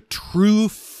the true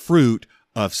fruit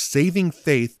of saving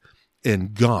faith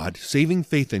in God, saving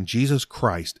faith in Jesus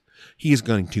Christ, he is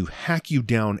going to hack you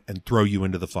down and throw you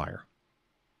into the fire.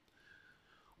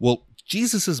 Well,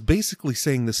 Jesus is basically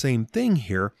saying the same thing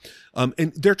here, and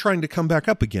they're trying to come back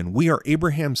up again. We are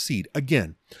Abraham's seed.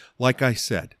 Again, like I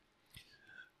said,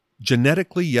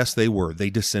 genetically, yes, they were.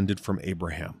 They descended from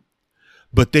Abraham.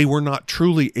 But they were not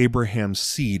truly Abraham's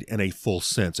seed in a full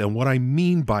sense. And what I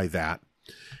mean by that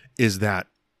is that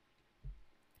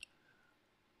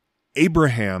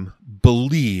Abraham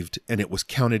believed, and it was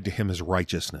counted to him as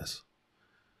righteousness.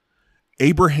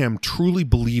 Abraham truly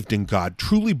believed in God,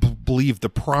 truly believed the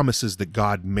promises that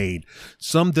God made,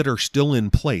 some that are still in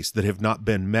place that have not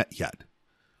been met yet.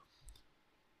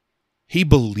 He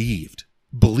believed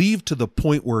to the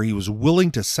point where he was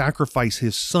willing to sacrifice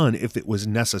his son if it was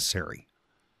necessary.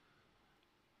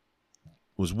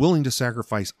 Was willing to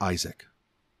sacrifice Isaac.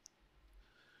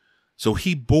 So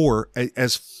he bore,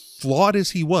 as flawed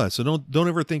as he was, so don't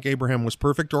ever think Abraham was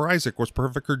perfect or Isaac was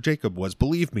perfect or Jacob was.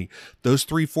 Believe me, those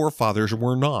three forefathers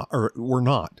were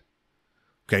not.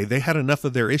 Okay, they had enough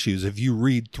of their issues. If you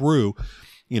read through,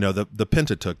 the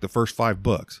Pentateuch, the first 5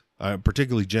 books,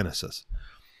 particularly Genesis,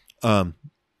 it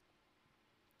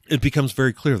becomes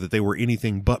very clear that they were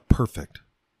anything but perfect.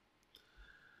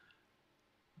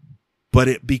 But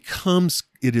it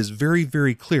is very,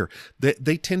 very clear that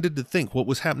they tended to think what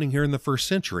was happening here in the first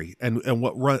century and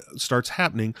what starts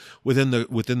happening within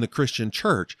the Christian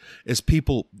church is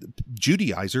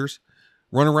Judaizers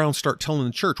run around and start telling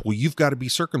the church, well, you've got to be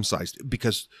circumcised,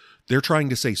 because they're trying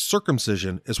to say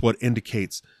circumcision is what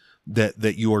indicates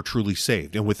that you are truly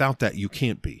saved. And without that, you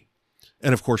can't be.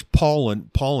 And of course, Paul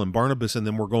and Barnabas and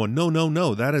them were going,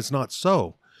 no, that is not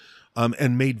so.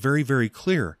 And made very, very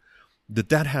clear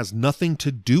that has nothing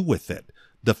to do with it.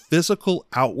 The physical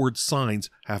outward signs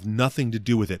have nothing to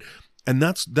do with it. And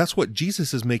that's what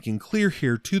Jesus is making clear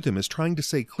here to them, is trying to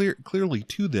say clearly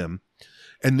to them,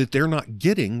 and that they're not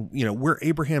getting, we're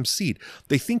Abraham's seed.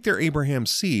 They think they're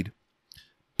Abraham's seed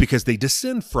because they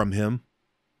descend from him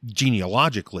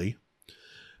genealogically,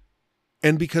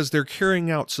 and because they're carrying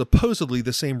out supposedly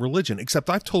the same religion, except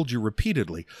I've told you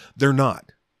repeatedly, they're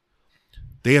not.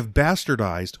 They have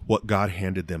bastardized what God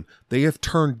handed them. They have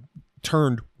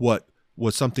turned what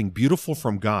was something beautiful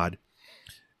from God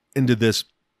into this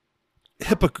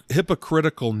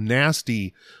hypocritical,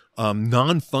 nasty,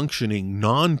 non-functioning,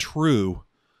 non-true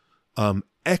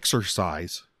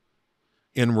exercise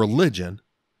in religion,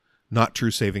 not true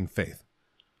saving faith.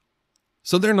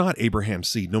 So they're not Abraham's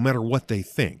seed, no matter what they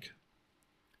think.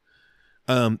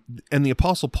 And the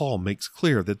Apostle Paul makes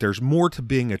clear that there's more to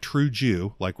being a true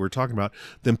Jew, like we're talking about,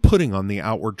 than putting on the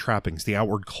outward trappings, the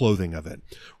outward clothing of it.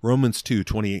 Romans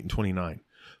 2:28 and 29.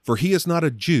 For he is not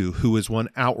a Jew who is one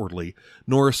outwardly,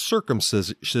 nor a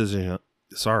circumcision,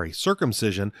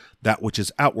 that which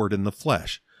is outward in the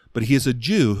flesh. But he is a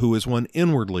Jew who is one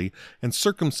inwardly, and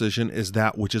circumcision is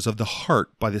that which is of the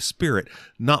heart by the Spirit,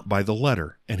 not by the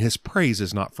letter. And his praise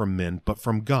is not from men, but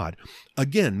from God.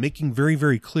 Again, making very,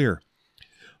 very clear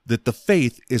that the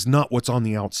faith is not what's on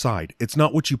the outside. It's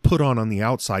not what you put on the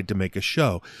outside to make a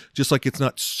show, just like it's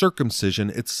not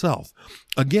circumcision itself.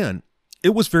 Again,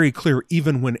 it was very clear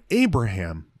even when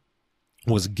Abraham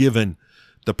was given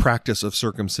the practice of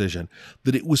circumcision,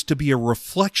 that it was to be a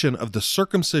reflection of the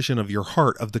circumcision of your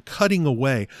heart, of the cutting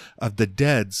away of the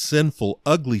dead, sinful,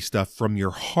 ugly stuff from your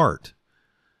heart.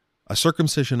 A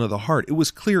circumcision of the heart. It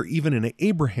was clear even in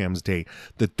Abraham's day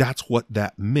that that's what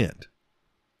that meant.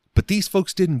 But these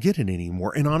folks didn't get it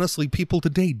anymore. And honestly, people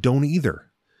today don't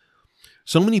either.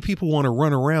 So many people want to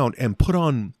run around and put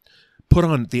on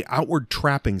the outward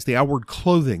trappings, the outward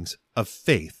clothings of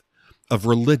faith, of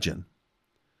religion.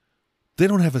 They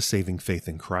don't have a saving faith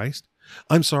in Christ.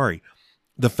 I'm sorry.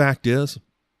 The fact is,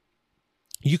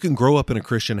 you can grow up in a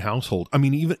Christian household. I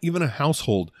mean, even a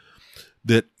household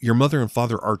that your mother and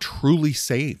father are truly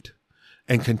saved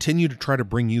and continue to try to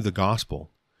bring you the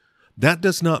gospel. That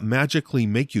does not magically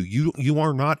make you. You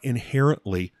are not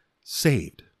inherently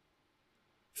saved.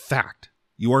 Fact.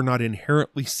 You are not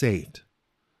inherently saved.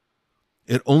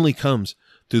 It only comes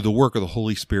through the work of the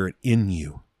Holy Spirit in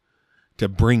you to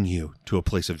bring you to a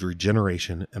place of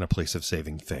regeneration and a place of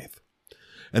saving faith.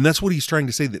 And that's what he's trying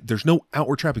to say, that there's no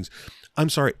outward trappings. I'm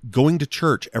sorry, going to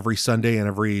church every Sunday and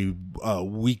every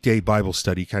weekday Bible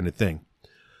study kind of thing.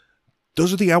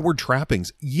 Those are the outward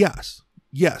trappings. Yes,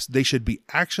 they should be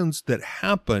actions that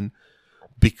happen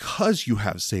because you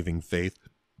have saving faith,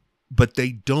 but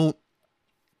they don't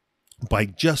by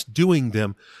just doing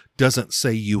them doesn't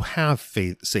say you have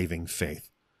faith, saving faith.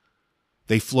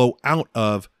 They flow out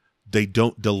of, they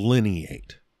don't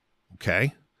delineate.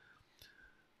 Okay?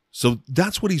 So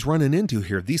that's what he's running into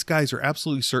here. These guys are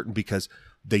absolutely certain because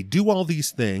they do all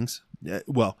these things.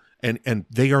 Well, and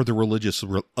they are the religious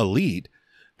elite,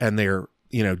 and they're,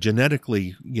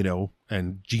 genetically,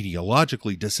 and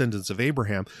genealogically descendants of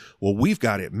Abraham. Well, we've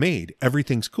got it made.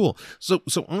 Everything's cool. So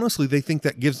honestly, they think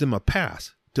that gives them a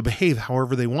pass to behave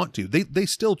however they want to. They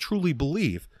still truly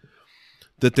believe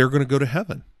that they're going to go to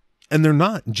heaven, and they're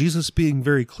not. Jesus being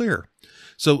very clear.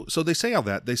 So they say all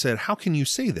that. They said, "How can you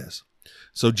say this?"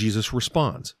 So Jesus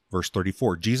responds, verse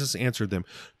 34, Jesus answered them,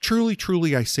 "Truly,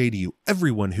 truly, I say to you,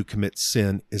 everyone who commits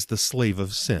sin is the slave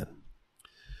of sin."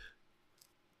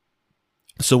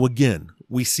 So again,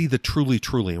 we see the truly,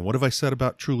 truly. And what have I said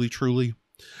about truly, truly?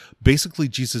 Basically,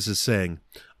 Jesus is saying,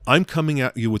 I'm coming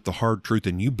at you with the hard truth,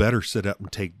 and you better sit up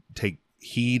and take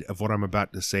heed of what I'm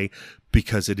about to say,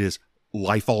 because it is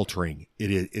life-altering.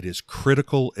 It is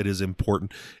critical. It is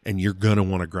important, and you're going to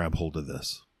want to grab hold of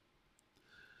this.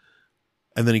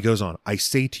 And then he goes on, I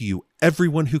say to you,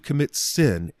 everyone who commits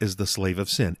sin is the slave of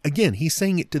sin. Again, he's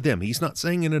saying it to them. He's not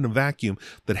saying it in a vacuum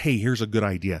that, hey, here's a good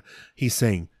idea. He's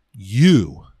saying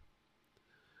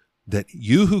that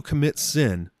you who commit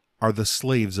sin are the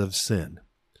slaves of sin.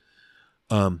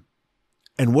 And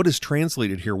what is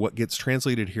translated here, what gets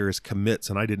translated here is commits,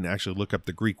 and I didn't actually look up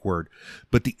the Greek word,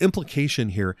 but the implication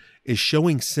here is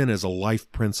showing sin as a life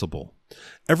principle.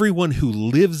 Everyone who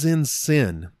lives in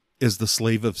sin is the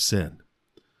slave of sin.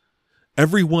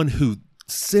 Everyone who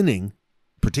sinning,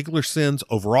 particular sins,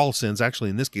 overall sins, actually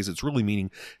in this case it's really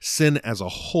meaning sin as a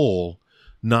whole,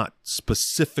 not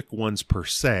specific ones per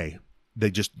se.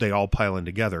 They all pile in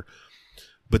together.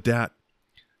 But that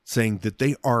saying that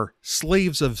they are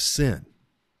slaves of sin.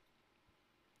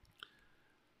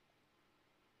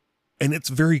 And it's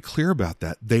very clear about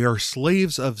that. They are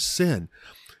slaves of sin.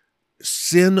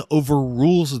 Sin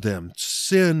overrules them.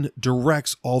 Sin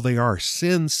directs all they are.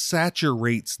 Sin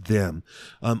saturates them.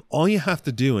 All you have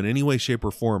to do in any way, shape,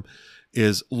 or form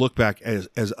is look back,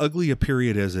 as ugly a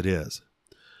period as it is.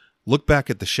 Look back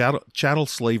at the chattel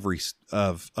slavery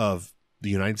of the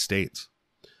United States.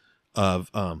 I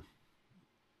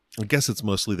guess it's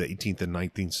mostly the 18th and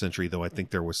 19th century, though I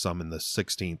think there was some in the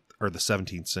 16th or the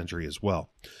 17th century as well.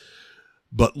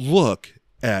 But look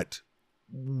at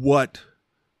what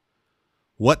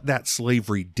that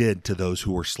slavery did to those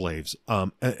who were slaves.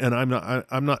 And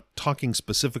I'm not talking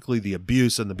specifically the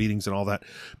abuse and the beatings and all that,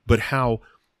 but how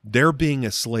their being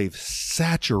a slave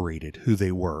saturated who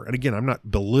they were. And again, I'm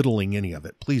not belittling any of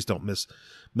it. Please don't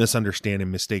misunderstand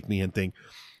and mistake me and think,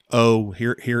 oh,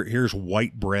 here's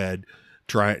white bread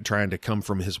trying to come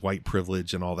from his white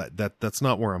privilege and all that. That's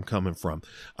not where I'm coming from.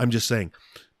 I'm just saying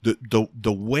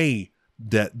the way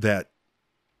that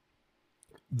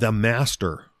the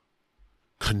master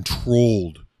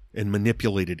controlled and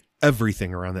manipulated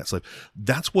everything around that slave.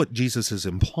 That's what Jesus is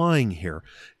implying here,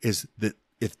 is that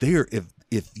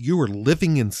if you are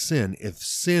living in sin, if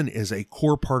sin is a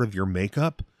core part of your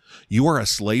makeup, you are a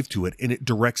slave to it, and it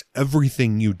directs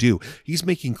everything you do. He's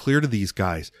making clear to these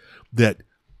guys that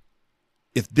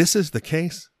if this is the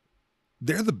case,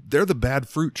 they're the bad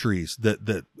fruit trees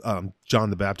that John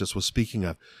the Baptist was speaking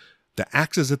of. The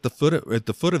axe is at the foot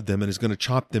of them and is going to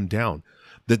chop them down.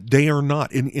 That they are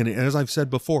not. And as I've said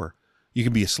before, you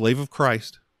can be a slave of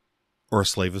Christ or a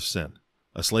slave of sin,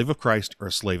 a slave of Christ or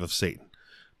a slave of Satan.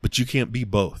 But you can't be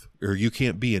both, or you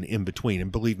can't be an in-between.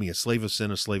 And believe me, a slave of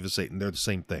sin, a slave of Satan, they're the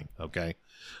same thing, okay?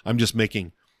 I'm just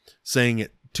saying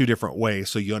it two different ways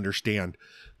so you understand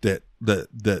that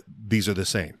these are the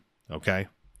same, okay?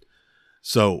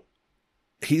 So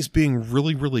he's being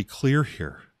really, really clear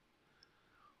here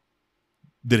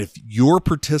that if you're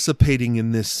participating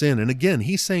in this sin, and again,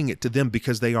 he's saying it to them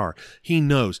because they are. He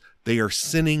knows they are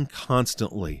sinning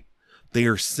constantly. They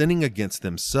are sinning against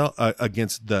themselves,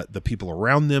 against the people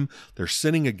around them. They're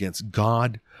sinning against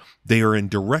God. They are in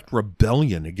direct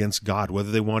rebellion against God,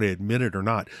 whether they want to admit it or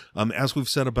not. As we've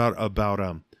said about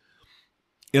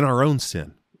in our own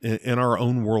sin, in our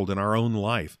own world, in our own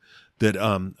life, that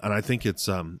and I think it's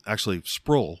actually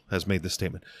Sproul has made this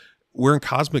statement. We're in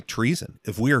cosmic treason.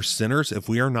 If we are sinners, if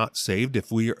we are not saved, if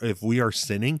we are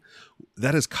sinning,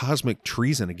 that is cosmic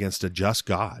treason against a just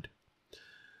God.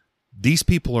 These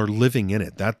people are living in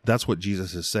it. That's what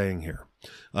Jesus is saying here.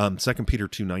 2 Peter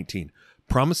 2:19,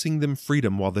 promising them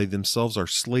freedom while they themselves are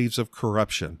slaves of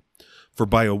corruption. For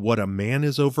by what a man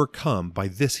is overcome, by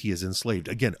this he is enslaved.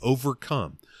 Again,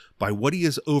 overcome. By what he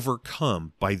is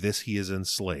overcome, by this he is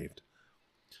enslaved.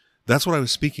 That's what I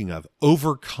was speaking of.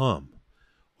 Overcome.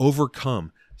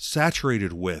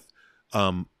 saturated with,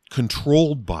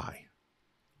 controlled by.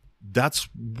 That's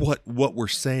what we're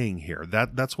saying here.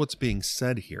 That's what's being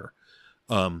said here.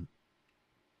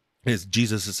 Is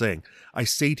Jesus is saying, I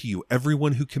say to you,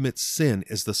 everyone who commits sin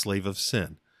is the slave of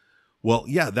sin. Well,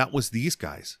 yeah, that was these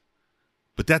guys,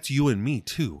 but that's you and me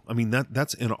too. I mean,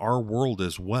 that's in our world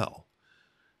as well.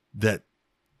 That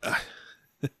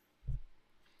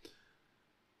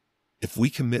if we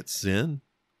commit sin,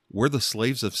 we're the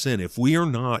slaves of sin. If we are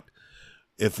not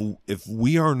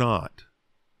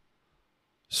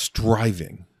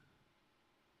striving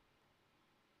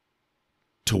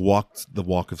to walk the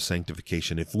walk of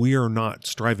sanctification, if we are not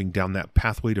striving down that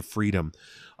pathway to freedom,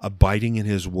 abiding in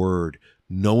his word,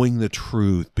 knowing the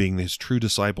truth, being his true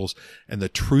disciples, and the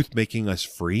truth making us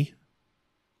free,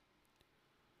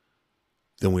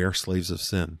 then we are slaves of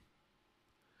sin.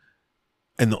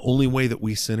 And the only way that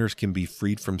we sinners can be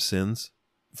freed from sin's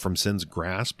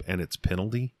grasp and its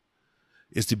penalty,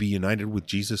 is to be united with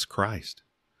Jesus Christ.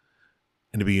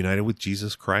 And to be united with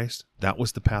Jesus Christ, that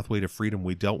was the pathway to freedom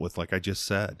we dealt with, like I just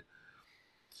said.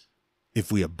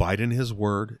 If we abide in his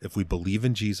word, if we believe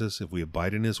in Jesus, if we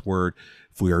abide in his word,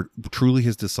 if we are truly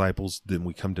his disciples, then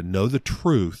we come to know the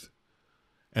truth,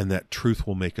 and that truth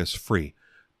will make us free,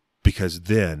 because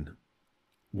then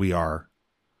we are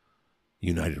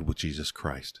united with Jesus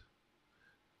Christ.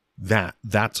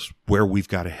 That's where we've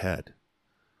got to head.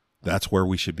 That's where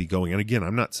we should be going. And again,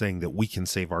 I'm not saying that we can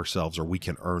save ourselves or we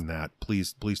can earn that.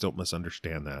 Please don't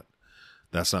misunderstand that.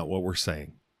 That's not what we're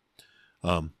saying.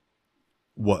 What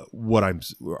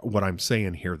I'm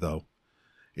saying here, though,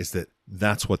 is that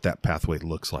that's what that pathway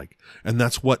looks like. And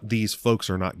that's what these folks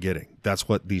are not getting. That's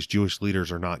what these Jewish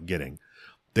leaders are not getting.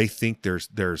 They think there's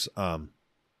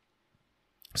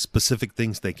specific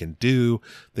things they can do.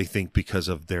 They think because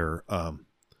of their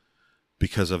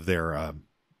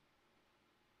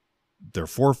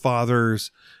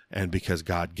forefathers, and because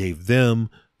God gave them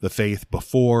the faith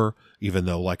before, even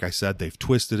though, like I said, they've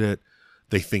twisted it,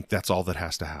 they think that's all that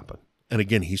has to happen. And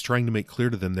again, he's trying to make clear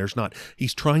to them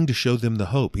he's trying to show them the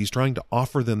hope. He's trying to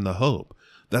offer them the hope.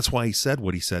 That's why he said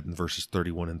what he said in verses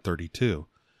 31 and 32.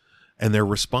 And their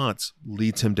response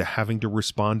leads him to having to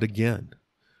respond again.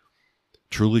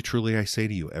 Truly, truly, I say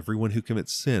to you, everyone who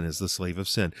commits sin is the slave of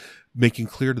sin, making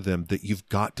clear to them that you've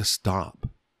got to stop.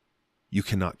 You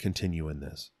cannot continue in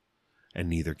this, and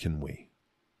neither can we.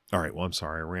 All right, well, I'm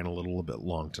sorry, I ran a little bit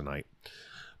long tonight,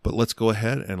 but let's go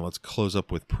ahead and let's close up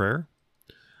with prayer.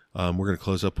 We're going to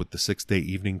close up with the 6-day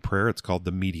evening prayer. It's called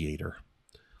the Mediator.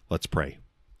 Let's pray.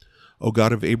 O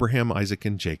God of Abraham, Isaac,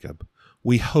 and Jacob,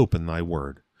 we hope in thy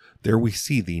word. There we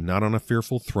see thee not on a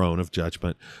fearful throne of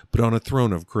judgment, but on a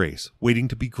throne of grace, waiting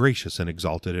to be gracious and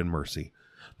exalted in mercy.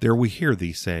 There we hear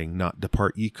thee saying, not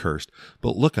depart ye cursed,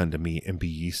 but look unto me and be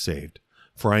ye saved.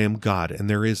 For I am God, and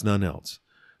there is none else.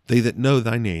 They that know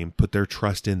thy name put their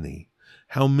trust in thee.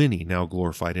 How many now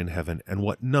glorified in heaven, and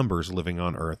what numbers living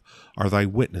on earth are thy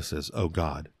witnesses, O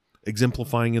God,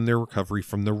 exemplifying in their recovery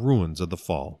from the ruins of the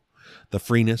fall, the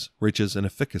freeness, riches, and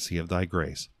efficacy of thy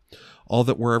grace. All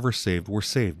that were ever saved were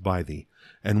saved by thee,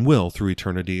 and will through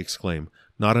eternity exclaim,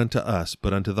 not unto us,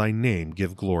 but unto thy name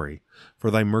give glory,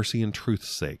 for thy mercy and truth's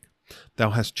sake. Thou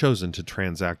hast chosen to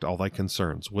transact all thy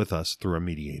concerns with us through a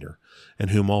mediator, in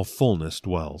whom all fullness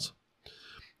dwells,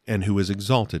 and who is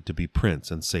exalted to be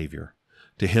Prince and Savior.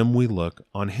 To him we look,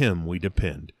 on him we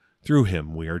depend, through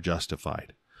him we are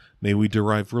justified. May we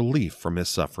derive relief from his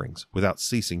sufferings, without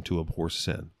ceasing to abhor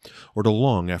sin, or to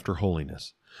long after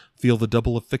holiness. Feel the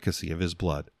double efficacy of his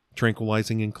blood,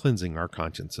 tranquilizing and cleansing our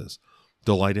consciences.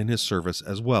 Delight in his service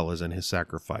as well as in his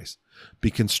sacrifice.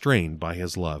 Be constrained by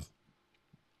his love,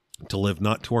 to live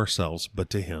not to ourselves, but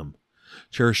to him.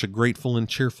 Cherish a grateful and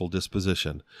cheerful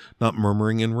disposition, not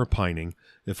murmuring and repining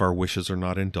if our wishes are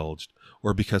not indulged,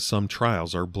 or because some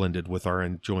trials are blended with our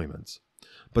enjoyments,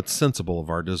 but sensible of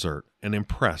our desert, and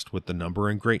impressed with the number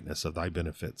and greatness of thy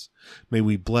benefits. May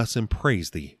we bless and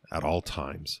praise thee at all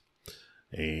times.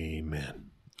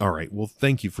 Amen. All right. Well,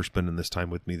 thank you for spending this time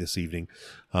with me this evening.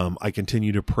 I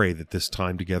continue to pray that this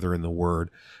time together in the Word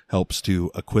helps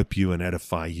to equip you and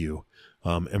edify you,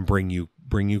 and bring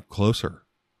you closer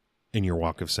in your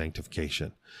walk of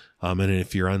sanctification. And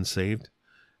if you're unsaved,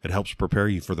 it helps prepare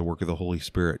you for the work of the Holy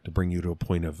Spirit to bring you to a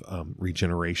point of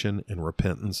regeneration and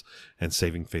repentance and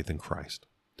saving faith in Christ.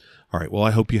 All right. Well,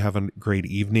 I hope you have a great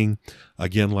evening.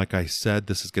 Again, like I said,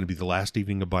 this is going to be the last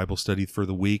evening of Bible study for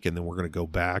the week, and then we're going to go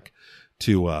back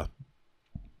to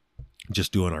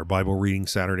just doing our Bible reading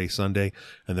Saturday, Sunday,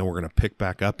 and then we're going to pick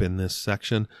back up in this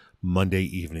section Monday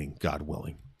evening, God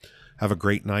willing. Have a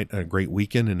great night and a great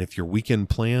weekend, and if your weekend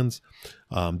plans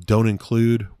don't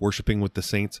include worshiping with the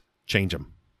saints, change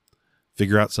them.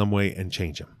 figure out some way and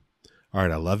change them. All right,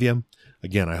 I love you.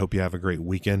 Again, I hope you have a great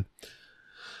weekend.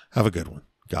 Have a good one.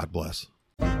 God bless.